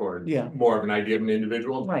step toward more of an idea of an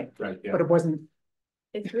individual. Right. Yeah. But it wasn't.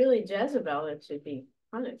 It's really Jezebel that should be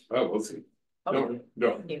punished. Oh, we'll see. Okay.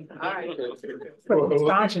 No. All right.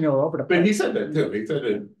 But he said that too. He said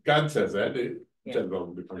that God says that. Jezebel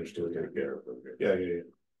will be punished too. Yeah. You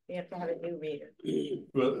have to have a new reader.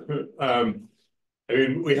 I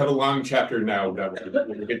mean, we have a long chapter now that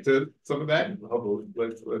we'll get to some of that.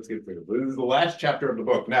 Let's get through it. This is the last chapter of the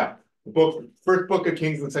book. Now, the book, first book of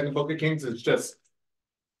Kings and second book of Kings is just,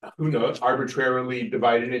 who knows, arbitrarily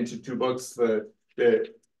divided into two books.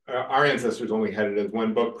 Our ancestors only had it as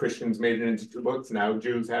one book. Christians made it into two books. Now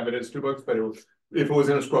Jews have it as two books, but if it was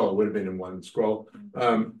in a scroll, it would have been in one scroll.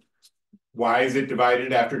 Why is it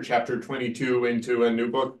divided after chapter 22 into a new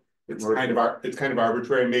book? It's kind of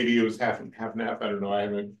arbitrary. Maybe it was half and half. I don't know. I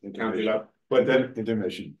haven't counted up. But then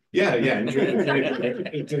intermission. Yeah.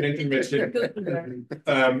 It's an intermission.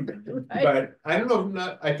 But I don't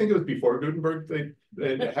know. I think it was before Gutenberg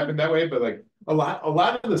it happened that way. But like a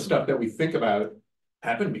lot of the stuff that we think about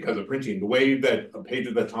happened because of printing. The way that a page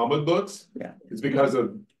of the Talmud looks, is because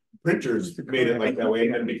of printers made it like that way,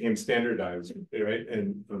 and then it became standardized, right?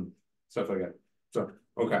 And stuff like that. So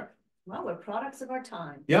okay. Well, we're products of our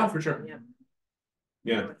time. Yeah, for sure.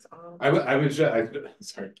 Yeah. I was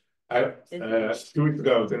sorry. 2 weeks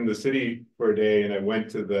ago, I was in the city for a day, and I went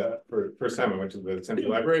to for first time I went to the Central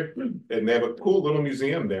Library, and they have a cool little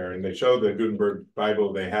museum there, and they show the Gutenberg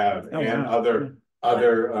Bible they have, and other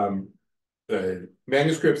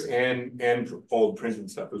manuscripts and old printed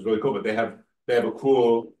stuff. It was really cool, but they have a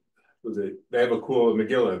cool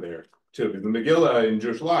Megillah there too, because the Megillah in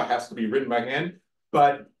Jewish law has to be written by hand,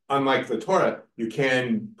 but unlike the Torah, you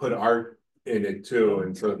can put art in it too,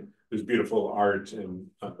 and so there's beautiful art and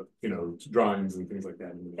drawings and things like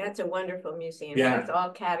that. That's a wonderful museum. Yeah. It's all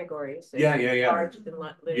categories. Yeah. Art and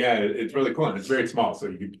literature. Yeah, it's really cool, and it's very small,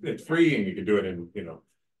 so it's free, and you can do it in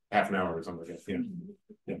half an hour or something like that.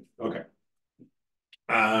 Yeah. Okay.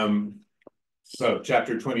 So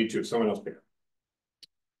chapter 22. Someone else pick up.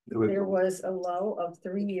 There was a lull of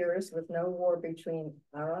 3 years with no war between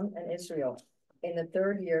Aram and Israel. In the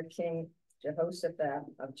 3rd year, King Jehoshaphat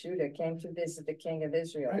of Judah came to visit the king of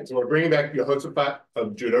Israel. Right, so we're bringing back Jehoshaphat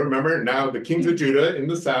of Judah. Remember, now the kings of Judah in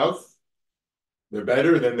the south, they're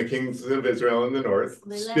better than the kings of Israel in the north.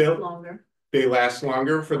 They last longer. They last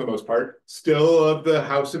longer for the most part. Still of the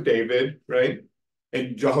house of David, right?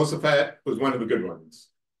 And Jehoshaphat was one of the good ones.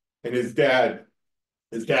 And his dad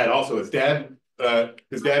reigned,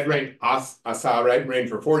 Asa, right, reigned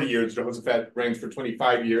for 40 years. Jehoshaphat reigns for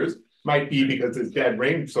 25 years. Might be because his dad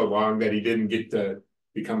reigned so long that he didn't get to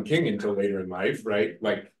become king until later in life, right?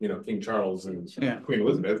 Like, King Charles and Queen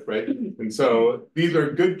Elizabeth, right? And so these are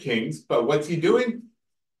good kings, but what's he doing?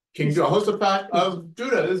 King Jehoshaphat of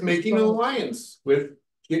Judah is making an alliance with,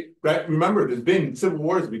 right? Remember, there's been civil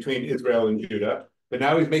wars between Israel and Judah, but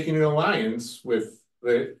now he's making an alliance with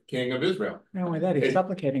the king of Israel. Not only that, he's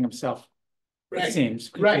supplicating himself. Right. It seems.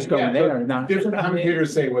 Right. He's going there. Not. Different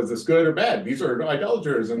commentators say, was this good or bad? These are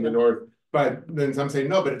idolaters in the north. But then some say,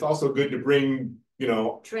 no, but it's also good to bring,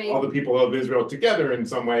 all the people of Israel together in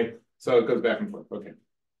some way. So it goes back and forth. Okay.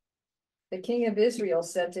 The king of Israel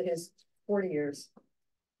said to his courtiers,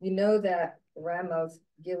 you know that Ramoth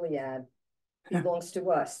Gilead belongs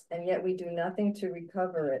to us, and yet we do nothing to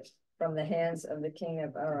recover it from the hands of the king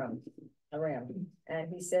of Aram. And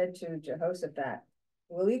he said to Jehoshaphat,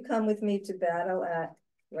 will you come with me to battle at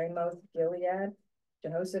Ramoth Gilead?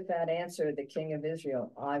 Jehoshaphat answered the king of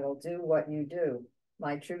Israel, I will do what you do.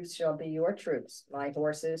 My troops shall be your troops. My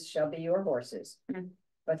horses shall be your horses.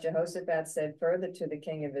 But Jehoshaphat said further to the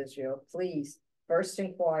king of Israel, please first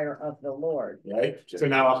inquire of the Lord. Right. So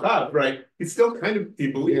now Achav, right? He's still he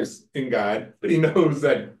believes in God, but he knows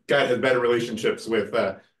that God has better relationships with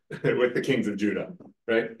the kings of Judah,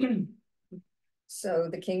 right? So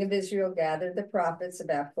the king of Israel gathered the prophets,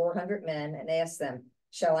 about 400 men, and asked them,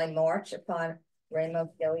 shall I march upon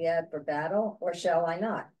Ramoth Gilead for battle, or shall I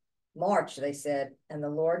not? March, they said, and the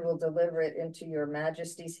Lord will deliver it into your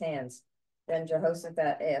majesty's hands. Then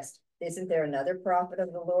Jehoshaphat asked, isn't there another prophet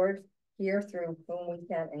of the Lord here through whom we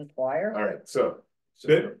can inquire? All right, so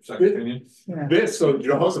Jehoshaphat,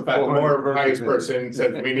 the more pious person,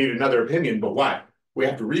 said we need another opinion, but why? We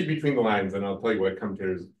have to read between the lines, and I'll tell you what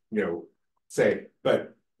commentators, say.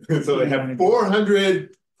 But so they have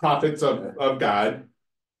 400 prophets of God.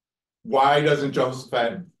 Why doesn't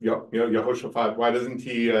Jehoshaphat, why doesn't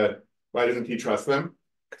he trust them?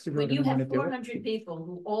 When you have 400 people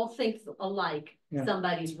who all think alike,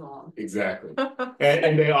 somebody's wrong. Exactly.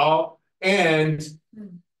 and they all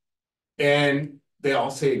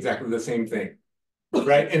say exactly the same thing.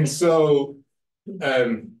 Right. And so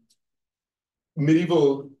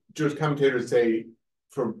medieval Jewish commentators say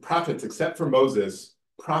for prophets, except for Moses,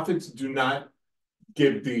 prophets do not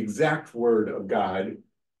give the exact word of God.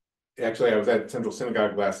 Actually, I was at Central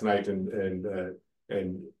Synagogue last night, and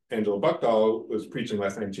Angela Buckdahl was preaching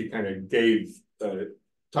last night, and she kind of gave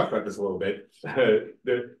talked about this a little bit.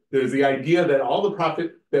 There's the idea that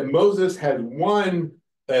that Moses had one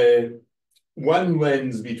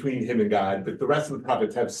lens between him and God, but the rest of the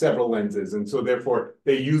prophets have several lenses, and so therefore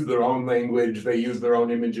they use their own language, they use their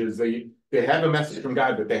own images, they have a message from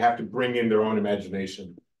God, but they have to bring in their own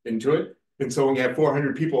imagination into it. And so when you have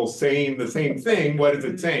 400 people saying the same thing, what is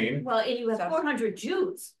it saying? Well, and you have 400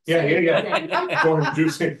 Jews. Yeah. 400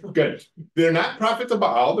 Jews saying, good. They're not prophets of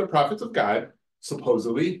Baal, they're prophets of God,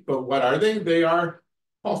 supposedly, but what are they? They are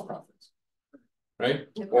false prophets, right?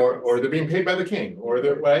 Or they're being paid by the king, or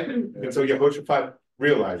they're right. And so Yehoshaphat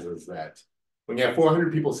realizes that when you have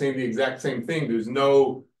 400 people saying the exact same thing, there's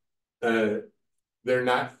no, they're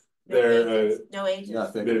not, they're no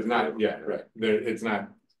agents. There's not, yeah, right. It's not.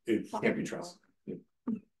 It can't be trusted.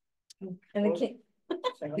 And the king.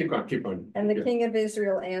 Keep going. And the king of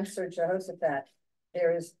Israel answered Jehoshaphat,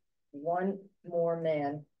 there is one more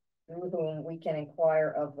man through whom we can inquire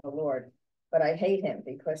of the Lord, but I hate him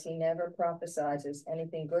because he never prophesies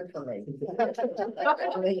anything good for me.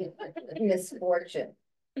 Only misfortune.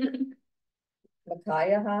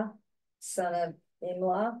 Micaiah, son of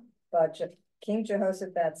Imlah, but King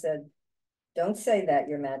Jehoshaphat said, don't say that,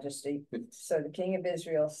 your majesty. So the king of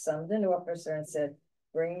Israel summoned an officer and said,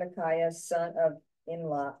 bring Micaiah, son of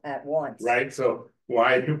Imlah, at once. Right, so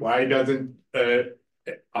why doesn't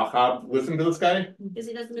Ahab listen to this guy? Because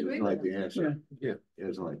he doesn't agree Like with the him. answer. Yeah. He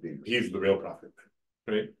doesn't like the answer. He's the real prophet,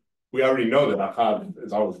 right? We already know that Ahab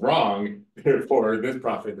is always wrong, therefore this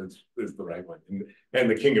prophet is the right one. And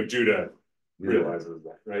the king of Judah realizes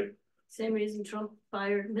that, right? Same reason Trump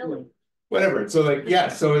fired Milley. Whatever, so like, yeah,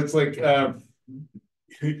 so it's like,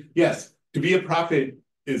 yes, to be a prophet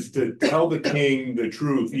is to tell the king the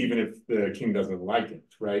truth, even if the king doesn't like it,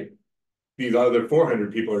 right? These other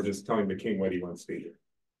 400 people are just telling the king what he wants to hear.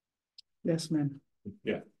 Yes, ma'am.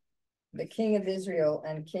 Yeah. The king of Israel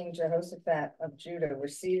and King Jehoshaphat of Judah were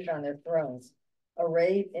seated on their thrones,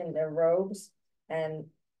 arrayed in their robes, and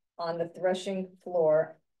on the threshing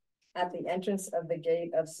floor at the entrance of the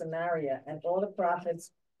gate of Samaria, and all the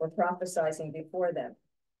prophets were prophesying before them.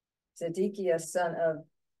 Zedekiah, son of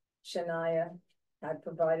Shaniah, had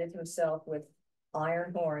provided himself with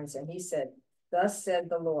iron horns, and he said, thus said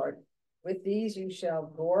the Lord, with these you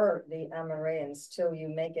shall gore the Amorites till you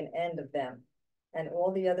make an end of them. And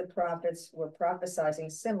all the other prophets were prophesying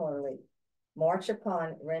similarly. March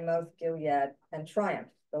upon Ramoth Gilead and triumph.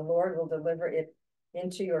 The Lord will deliver it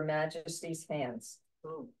into your majesty's hands.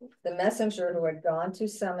 The messenger who had gone to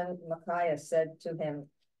summon Micaiah said to him,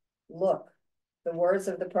 look, the words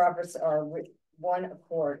of the prophets are with one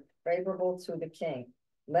accord, favorable to the king.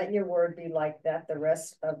 Let your word be like that. The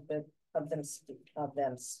rest of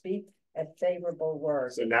them speak a favorable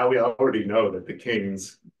word. So now we already know that the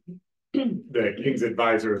king's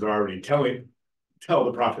advisors are already tell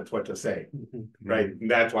the prophets what to say, right? And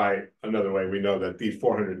that's why another way we know that these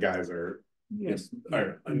 400 guys are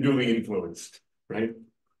unduly influenced, right?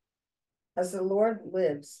 As the Lord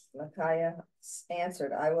lives, Micaiah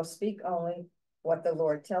answered, I will speak only what the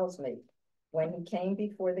Lord tells me. When he came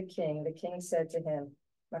before the king said to him,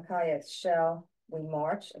 Micaiah, shall we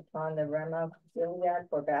march upon the Ramoth Gilead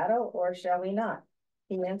for battle, or shall we not?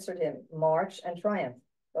 He answered him, march and triumph.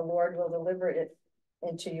 The Lord will deliver it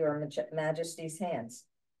into your majesty's hands.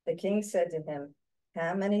 The king said to him,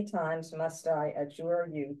 how many times must I adjure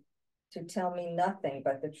you to tell me nothing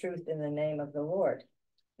but the truth in the name of the Lord?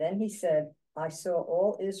 Then he said, I saw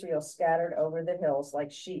all Israel scattered over the hills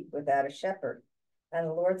like sheep without a shepherd. And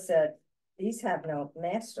the Lord said, these have no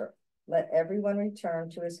master. Let everyone return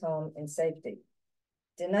to his home in safety.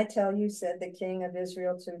 Didn't I tell you, said the king of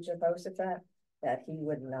Israel to Jehoshaphat, that he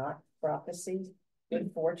would not prophesy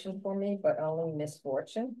good fortune for me, but only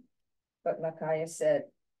misfortune? But Micaiah said,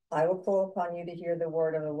 I will call upon you to hear the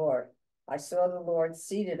word of the Lord. I saw the Lord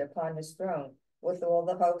seated upon his throne, with all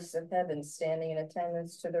the hosts of heaven standing in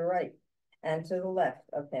attendance to the right and to the left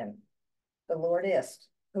of him. The Lord asked,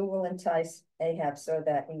 who will entice Ahab so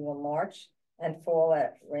that he will march and fall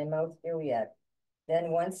at Ramoth Gilead?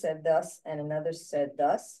 Then one said thus, and another said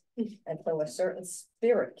thus, until a certain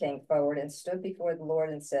spirit came forward and stood before the Lord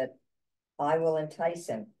and said, I will entice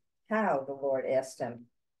him. How? The Lord asked him.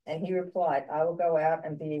 And he replied, I will go out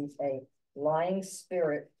and be a lying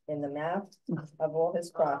spirit in the mouth of all his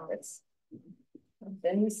prophets.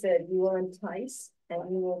 Then he said, you will entice and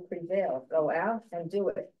you will prevail. Go out and do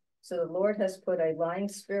it. So the Lord has put a lying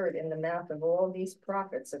spirit in the mouth of all these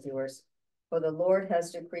prophets of yours, for the Lord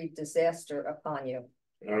has decreed disaster upon you.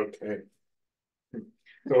 Okay.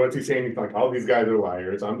 So what's he saying? He's like, all these guys are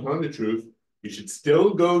liars. I'm telling the truth. You should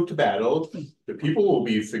still go to battle. The people will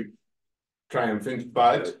be triumphant,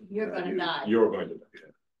 but You're going to die. You're going to die.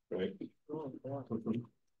 right?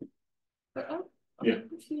 But I'm Yeah.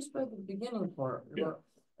 confused by the beginning part, Yeah.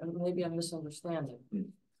 and maybe I'm misunderstanding.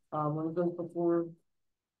 Hmm. When it goes before,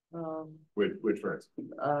 Which verse?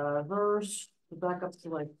 verse, back up to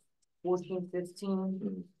like 14, 15.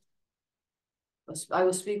 Hmm. I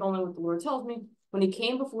will speak only what the Lord tells me. When he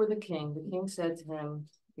came before the king said to him,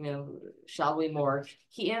 you know, shall we march?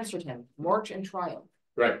 He answered him, march and triumph.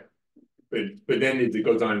 Right. But then it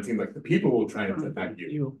goes on, it seems like the people will triumph and not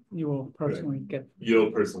you. You will personally get.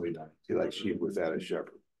 You'll personally die. He like sheep without a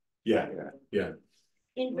shepherd. Yeah, yeah.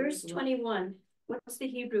 In verse 21, what's the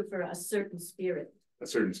Hebrew for a certain spirit? A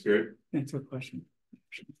certain spirit. That's a good question.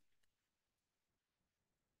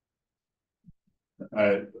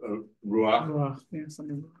 A ruach. Ruach, yeah,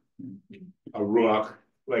 something. A ruach,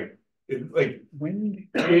 like Wind.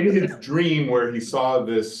 in his dream where he saw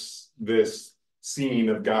this scene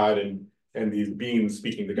of God and these beings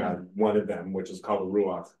speaking to God, one of them, which is called a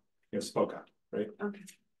ruach, spoke up, right? Okay.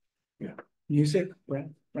 Yeah. Music, breath,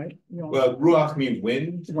 right? Well, ruach means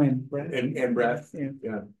wind. Wind, breath. And breath. Yeah.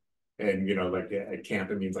 Yeah. And like at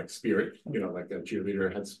camp it means like spirit, like a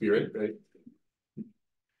cheerleader has spirit, right?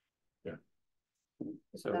 Yeah.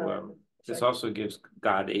 So this also gives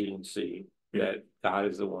God agency, that God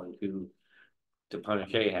is the one who, to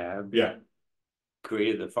punish Ahab,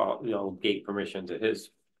 created the fault, gave permission to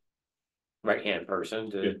his right hand person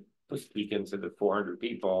to speak into the 400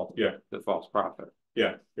 people, the false prophet.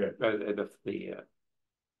 To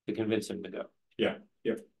convince him to go.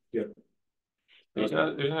 There's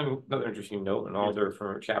another interesting note in Alder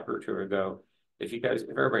from a chapter or two ago. If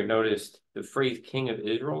everybody noticed, the phrase King of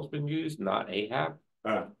Israel has been used, not Ahab.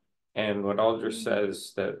 And what Alder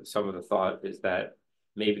says that some of the thought is that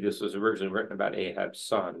maybe this was originally written about Ahab's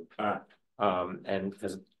son. And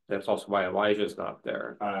because that's also why Elijah's not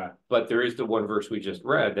there. But there is the one verse we just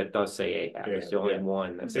read that does say Ahab. It's the only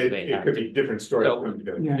one that says Ahab. It could be different stories. So,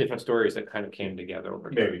 different stories that kind of came together over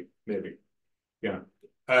time. Maybe. Yeah.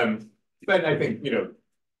 But I think,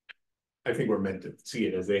 I think we're meant to see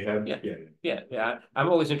it as Ahab. Yeah. I'm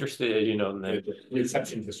always interested, in the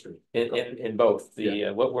reception history. In both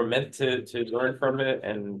what we're meant to learn from it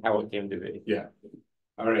and how it came to be. Yeah.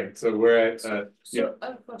 All right. So we're at I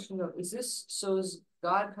have a question though. Is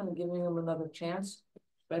God kind of giving him another chance?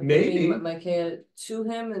 By Maybe Micaiah to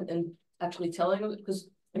him and actually telling him, because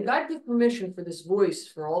God gave permission for this voice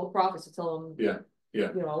for all the prophets to tell him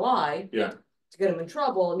a lie to get him in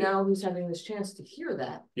trouble. Now he's having this chance to hear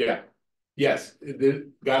that. Yes,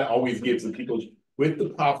 God always gives the people, with the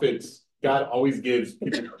prophets, God always gives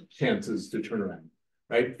people chances to turn around,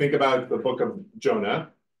 right? Think about the book of Jonah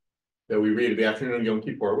that we read at the afternoon of Yom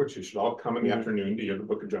Kippur, which you should all come in the afternoon to hear the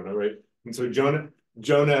book of Jonah, right? And so Jonah,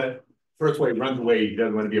 first way, runs away. He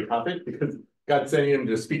doesn't want to be a prophet because God's sending him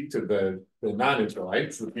to speak to the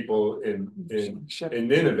non-Israelites, the people in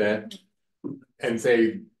Nineveh, and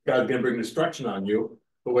say, God's going to bring destruction on you.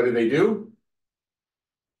 But what do?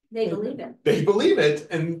 They believe it. They believe it,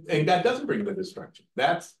 and God doesn't bring the destruction.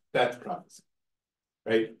 That's prophecy,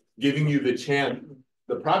 right? Giving you the chance.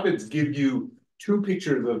 The prophets give you two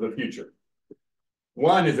pictures of the future.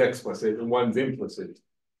 One is explicit and one's implicit.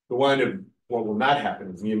 The one of what will not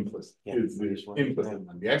happen is the implicit. Is the implicit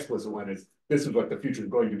one. The explicit one is this is what the future is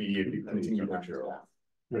going to be if you continue down your path,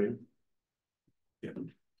 right? Yeah.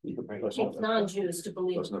 Takes non-Jews to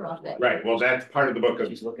believe the prophet. Right. Well, that's part of the book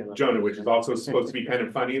of Jonah, which is also supposed to be kind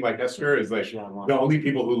of funny, like Esther, is like the only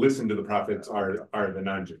people who listen to the prophets are the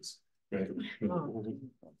non-Jews. Right?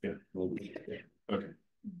 Yeah. Okay.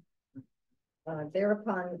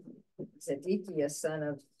 Thereupon Zedekiah, son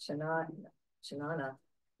of Chenana,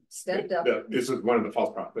 stepped up. This is one of the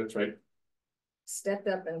false prophets, right? Stepped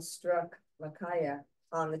up and struck Micaiah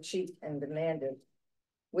on the cheek and demanded,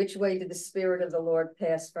 "Which way did the Spirit of the Lord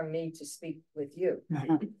pass from me to speak with you?"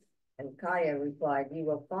 And Micaiah replied, "You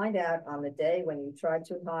will find out on the day when you try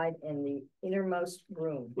to hide in the innermost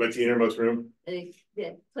room." What's the innermost room? The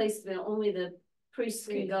place that only the priests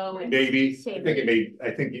can go. And maybe. I think it may.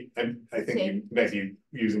 I think you might be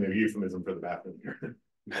using a euphemism for the bathroom here.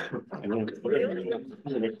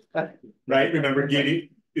 Right? Remember Gideon?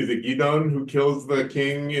 Is it Gideon who kills the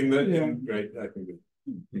king in the right? I think.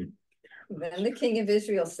 Then the king of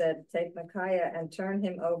Israel said, "Take Micaiah and turn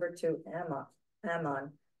him over to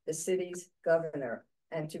Ammon, the city's governor,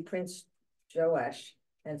 and to Prince Joash,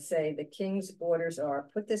 and say, the king's orders are,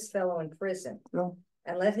 put this fellow in prison,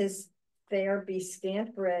 and let his fare be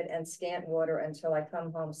scant bread and scant water until I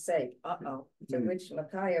come home safe." To which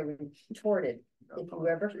Micaiah retorted, "If you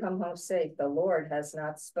ever come home safe, the Lord has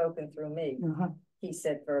not spoken through me." He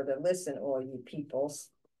said further, "Listen, all you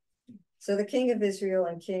peoples." So the king of Israel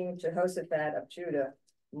and King Jehoshaphat of Judah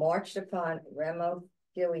marched upon Ramoth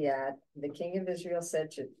Gilead. The king of Israel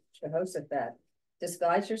said to Jehoshaphat,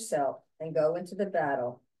 disguise yourself and go into the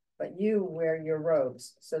battle, but you wear your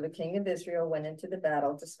robes. So the king of Israel went into the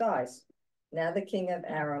battle disguised. Now the king of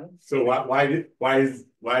Aram. So why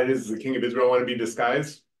does the king of Israel want to be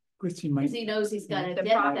disguised? Which he might, Because he knows he's got a The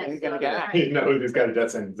death prophet. sentence. Gonna get He knows he's got a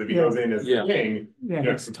death sentence. If he goes in as the king, yeah,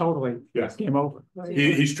 yes. it's totally, Yes. game over.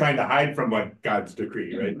 He's trying to hide from what God's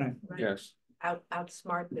decree, right? Yes.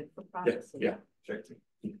 Outsmart the Yeah, prophecy. yeah.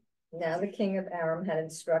 Now the king of Aram had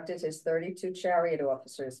instructed his 32 chariot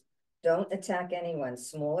officers, don't attack anyone,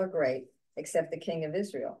 small or great, except the king of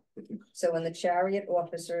Israel. So when the chariot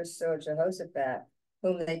officers saw Jehoshaphat,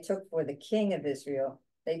 whom they took for the king of Israel,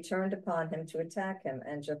 they turned upon him to attack him,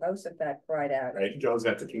 and Jehoshaphat cried out. Right,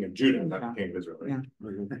 Jehoshaphat's the king of Judah, not the king of Israel,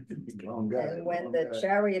 right? And when the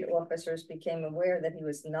chariot officers became aware that he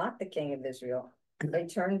was not the king of Israel, they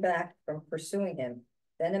turned back from pursuing him.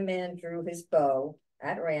 Then a man drew his bow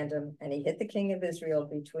at random, and he hit the king of Israel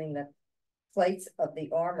between the plates of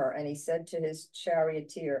the armor, and he said to his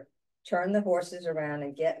charioteer, turn the horses around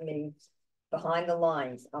and get me behind the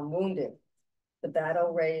lines. I'm wounded. The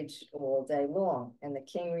battle raged all day long, and the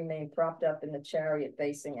king remained propped up in the chariot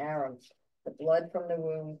facing Aram. The blood from the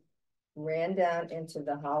wound ran down into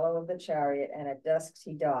the hollow of the chariot, and at dusk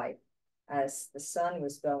he died. As the sun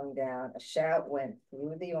was going down, a shout went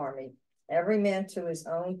through the army, every man to his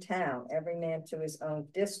own town, every man to his own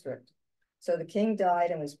district. So the king died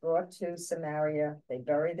and was brought to Samaria. They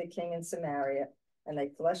buried the king in Samaria, and they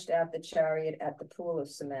flushed out the chariot at the pool of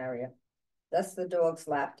Samaria. Thus the dogs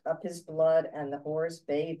lapped up his blood, and the whores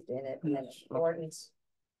bathed in it, in accordance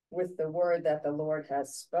with the word that the Lord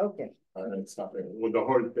has spoken. All right, stop it. Well, the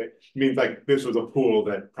whore means like this was a pool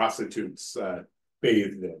that prostitutes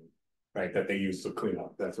bathed in, right? That they used to clean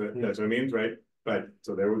up. That's what it means, right? But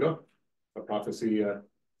so there we go. The prophecy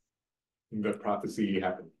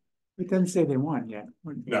happened. It doesn't say they won yet.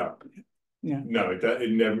 No. Yeah. No,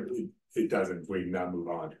 it never. It doesn't. We can now move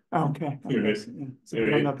on. Okay. Yeah. So we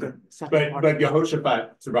don't have the second part. But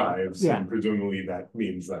Jehoshaphat survives, Yeah. and presumably that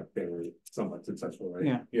means that they were somewhat successful, right?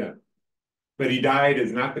 Yeah. Yeah. But he died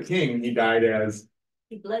as not the king. He died as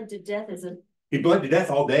He bled to death as a. he bled to death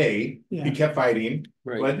all day. Yeah. He kept fighting.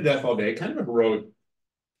 Right. Bled to death all day. Kind of a heroic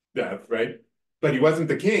death, right? But he wasn't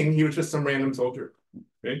the king. He was just some random soldier.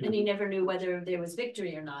 Right? And he never knew whether there was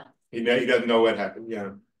victory or not. He doesn't know what happened. Yeah.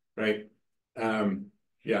 Right.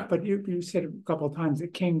 Yeah. But you said a couple of times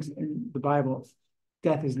that kings in the Bible,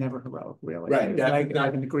 death is never heroic, really. Right, It's death like is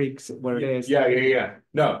not- in the Greeks, where it is. Yeah.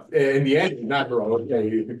 No, in the end, it's not heroic.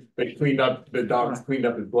 Yeah, they cleaned up, the dogs cleaned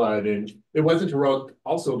up his blood, and it wasn't heroic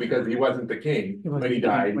also because he wasn't the king when he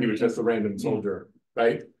died. He was just a random soldier,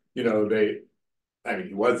 right? You know, I mean,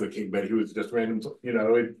 he was the king, but he was just random, you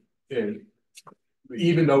know, and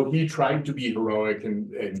even though he tried to be heroic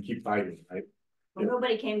and keep fighting, right? Well,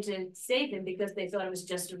 nobody came to save him because they thought it was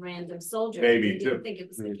just a random soldier. Maybe, They didn't too. think it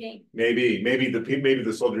was the king. Maybe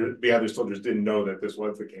the other soldiers didn't know that this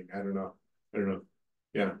was the king. I don't know.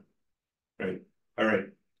 Yeah. Right. All right.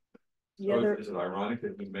 The other, Is it ironic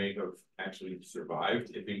that he may have actually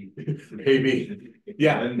survived if he? Maybe.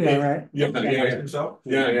 Yeah. Yeah, right. Yeah. Himself?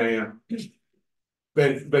 Yeah.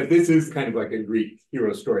 But this is kind of like a Greek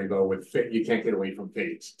hero story though, with fate. You can't get away from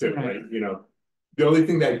fate too, Right. right? You know, the only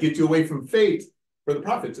thing that gets you away from fate for the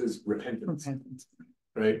prophets is repentance,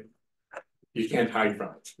 right? You can't hide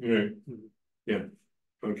from it. Yeah.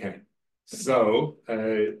 Okay. So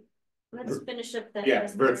Let's finish up that. yeah,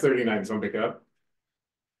 verse 39, someone pick up.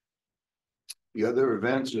 The other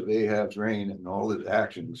events of Ahab's reign and all his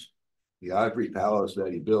actions, the ivory palace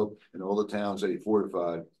that he built and all the towns that he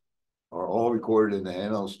fortified, are all recorded in the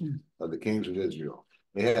annals of the kings of Israel.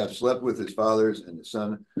 Ahab slept with his fathers, and the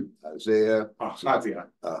son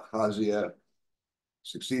Ahaziah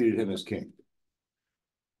succeeded him as king.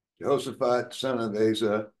 Jehoshaphat, son of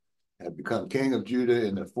Asa, had become king of Judah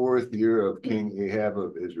in the 4th year of King Ahab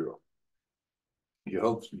of Israel.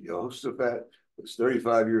 Jehoshaphat was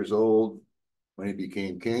 35 years old when he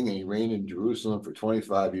became king, and he reigned in Jerusalem for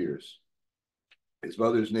 25 years. His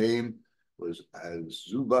mother's name was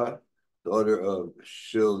Azubah, daughter of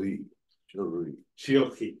Shilhi.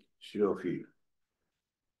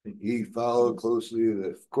 He followed closely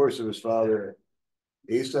the course of his father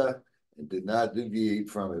Asa and did not deviate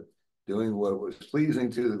from it, doing what was pleasing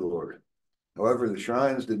to the Lord. However, the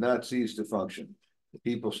shrines did not cease to function. The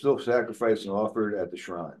people still sacrificed and offered at the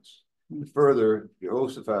shrines. Further,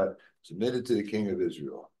 Jehoshaphat submitted to the king of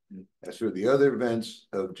Israel. As for the other events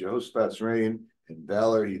of Jehoshaphat's reign and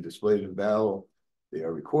valor he displayed in battle, They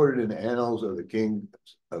are recorded in the annals of the king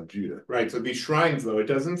of Judah. Right, so these shrines, though, it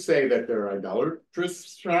doesn't say that they're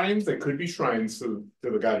idolatrous shrines. They could be shrines to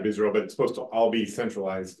the God of Israel, but it's supposed to all be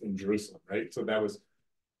centralized in Jerusalem, right? So that was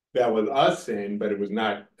a sin, but it was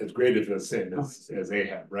not as great of a sin as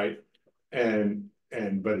Ahab, right?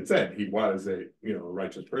 But it said he was a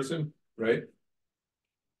righteous person, right?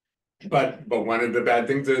 But one of the bad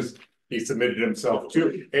things is he submitted himself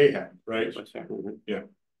to Ahab, right? Yeah.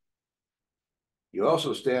 He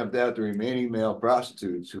also stamped out the remaining male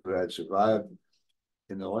prostitutes who had survived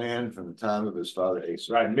in the land from the time of his father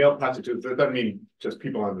Asa. Right, male prostitutes, that doesn't mean just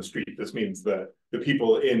people on the street. This means the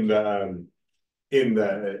people in the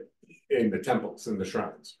temples, in the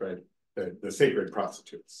shrines, right? The sacred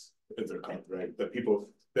prostitutes, as they're called, right? The people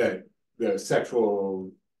that the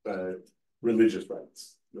sexual religious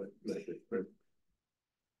rights. Right.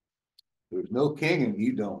 There was no king in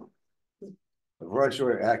Edom. The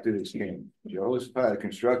viceroy acted as king. Jehoshaphat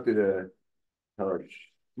constructed a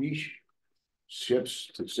Tarshish ships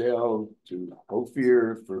to sail to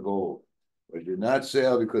Ophir for gold, but did not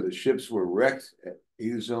sail because the ships were wrecked at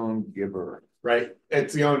Ezion Geber. Right,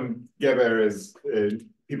 Etzion Geber is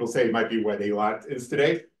people say it might be what Eilat is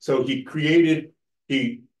today. So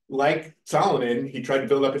like Solomon, he tried to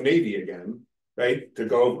build up a navy again, right, to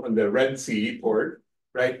go on the Red Sea port,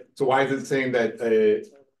 right? So why is it saying that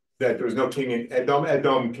that there was no king in Edom?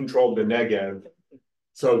 Edom controlled the Negev.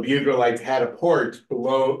 So the Israelites had a port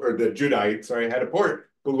below, or the Judahites, sorry, had a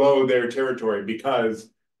port below their territory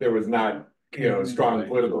because there was not, strong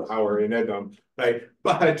political power in Edom, right?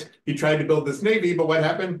 But he tried to build this navy, but what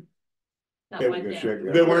happened? They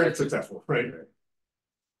weren't successful, right?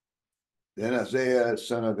 Then Isaiah,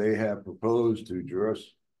 son of Ahab, proposed to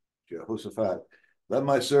Jehoshaphat, let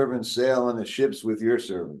my servants sail on the ships with your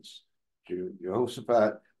servants.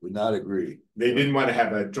 Jehoshaphat would not agree. They didn't want to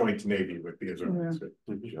have a joint navy with the Israelites.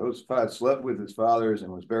 Yeah. Jehoshaphat slept with his fathers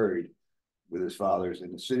and was buried with his fathers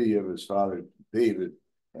in the city of his father David,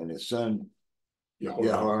 and his son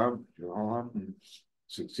Jehoram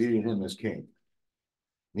succeeded him as king.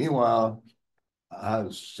 Meanwhile,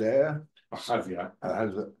 Ahaziah, son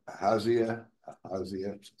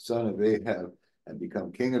of Ahab, had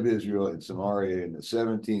become king of Israel in Samaria in the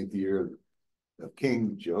 17th year of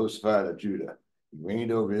King Jehoshaphat of Judah. He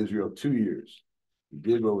reigned over Israel 2 years. He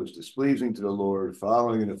did what was displeasing to the Lord,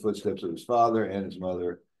 following in the footsteps of his father and his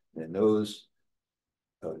mother, and those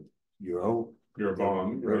of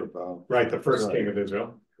Jeroboam, right, the first king of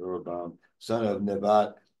Israel. Jeroboam, son of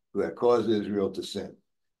Nebat, who had caused Israel to sin.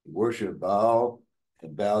 He worshipped Baal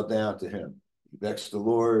and bowed down to him. He vexed the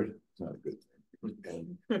Lord. It's not a good thing.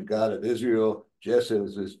 And the God of Israel, just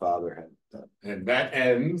as his father had done. And that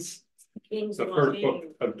ends the first book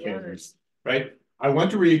of Kings, right? I want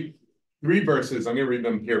to read 3 verses. I'm going to read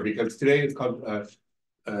them here because today is called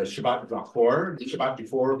Shabbat Zachor. Shabbat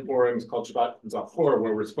before Purim is called Shabbat Zachor,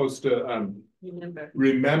 where we're supposed to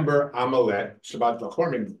remember Amalek. Shabbat Zachor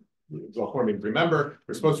means remember.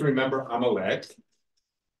 We're supposed to remember Amalek.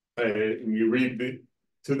 And you read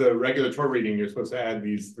to the regular Torah reading, you're supposed to add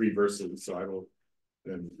these 3 verses. So I will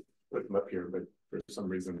then put them up here, but for some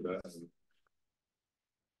reason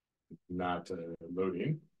not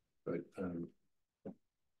loading. But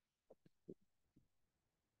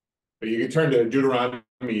you can turn to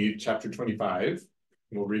Deuteronomy chapter 25.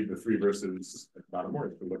 We'll read the 3 verses at the bottom, or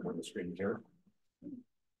you can look on the screen here.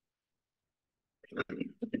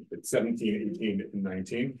 It's 17, 18, and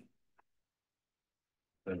 19.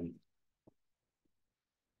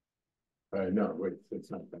 No, wait, it's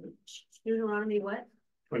not that. Deuteronomy what?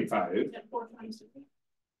 25.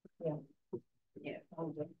 Yeah.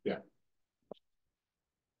 Yeah.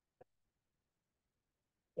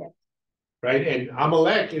 Right, and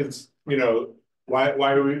Amalek is,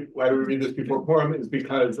 why do we read this before Purim? Is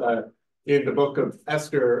because in the book of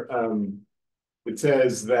Esther, it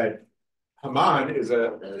says that Haman is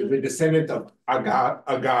a descendant of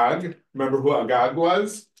Agag. Remember who Agag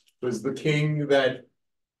was? Was the king that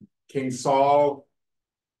King Saul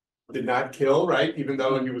did not kill, right? Even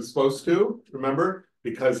though he was supposed to, remember?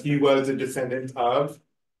 Because he was a descendant of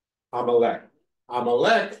Amalek.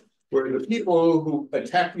 Amalek were the people who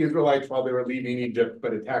attacked the Israelites while they were leaving Egypt,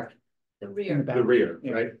 but attacked the rear,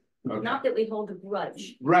 right? Okay. Not that we hold a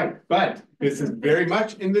grudge. Right, but this is very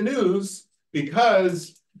much in the news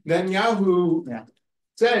because Netanyahu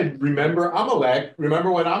said, remember Amalek, remember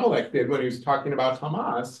what Amalek did when he was talking about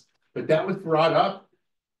Hamas, but that was brought up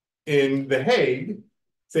in The Hague,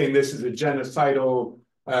 saying this is a genocidal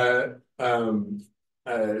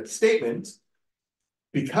statement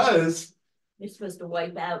because you're supposed to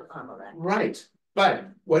wipe out Amalek. Right, but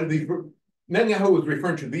what Netanyahu was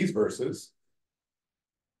referring to these verses,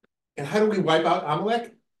 And how do we wipe out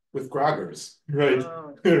Amalek? With groggers, right?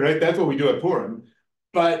 Oh. Right, that's what we do at Purim.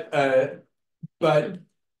 But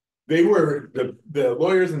they were, the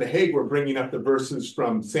lawyers in The Hague were bringing up the verses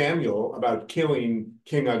from Samuel about killing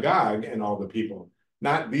King Agag and all the people,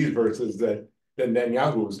 not these verses that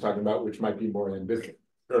Netanyahu was talking about, which might be more ambiguous,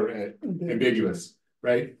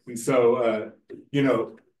 right? And so, you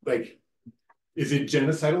know, like, is it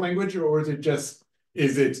genocidal language, or is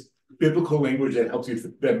it biblical language that helps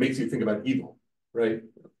you, that makes you think about evil, right?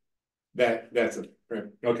 That's it, right?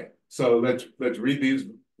 Okay, so let's read these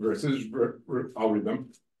verses. I'll read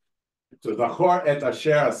them. So Zachor et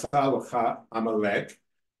asher asa lecha Amalek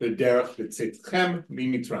b'derech b'tzetchem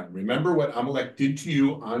miMitzrayim. Remember what Amalek did to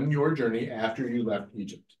you on your journey after you left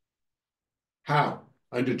Egypt. How?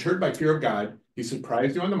 Undeterred by fear of God, he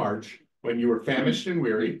surprised you on the march when you were famished and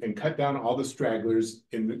weary, and cut down all the stragglers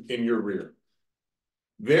in your rear.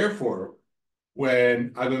 Therefore,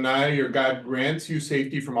 when Adonai, your God, grants you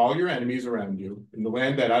safety from all your enemies around you, in the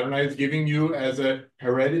land that Adonai is giving you as a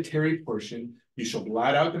hereditary portion, you shall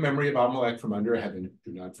blot out the memory of Amalek from under heaven.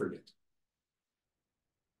 Do not forget.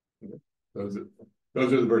 Okay. Those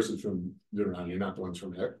are the verses from Deuteronomy, not the ones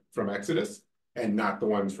from Exodus, and not the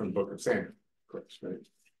ones from the book of Samuel, of course, right?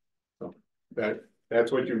 So that's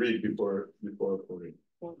what you read before reading.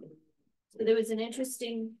 So there was an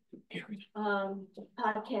interesting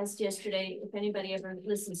podcast yesterday, if anybody ever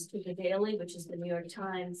listens to The Daily, which is the New York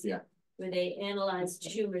Times, yeah, where they analyzed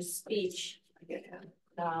Schumer's speech,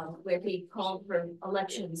 where he called for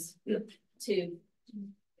elections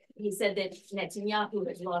he said that Netanyahu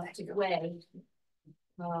had lost his way.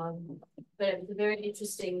 But it was a very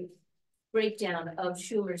interesting breakdown of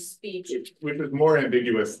Schumer's speech. Which is more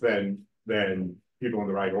ambiguous than people on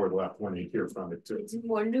the right or the left want to hear from it too. It's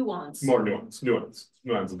more nuanced. More nuance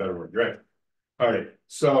is a better word, right? All right,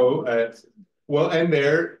 so we'll end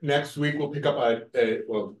there. Next week we'll pick up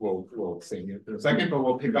we'll sing it in a second, but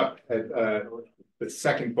we'll pick up at the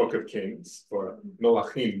second book of Kings, or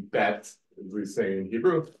Melachim Bet, as we say in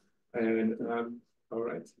Hebrew. And all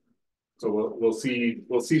right, so we'll see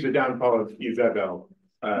the downfall of Isabel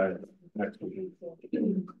next week.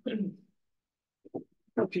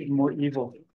 More evil.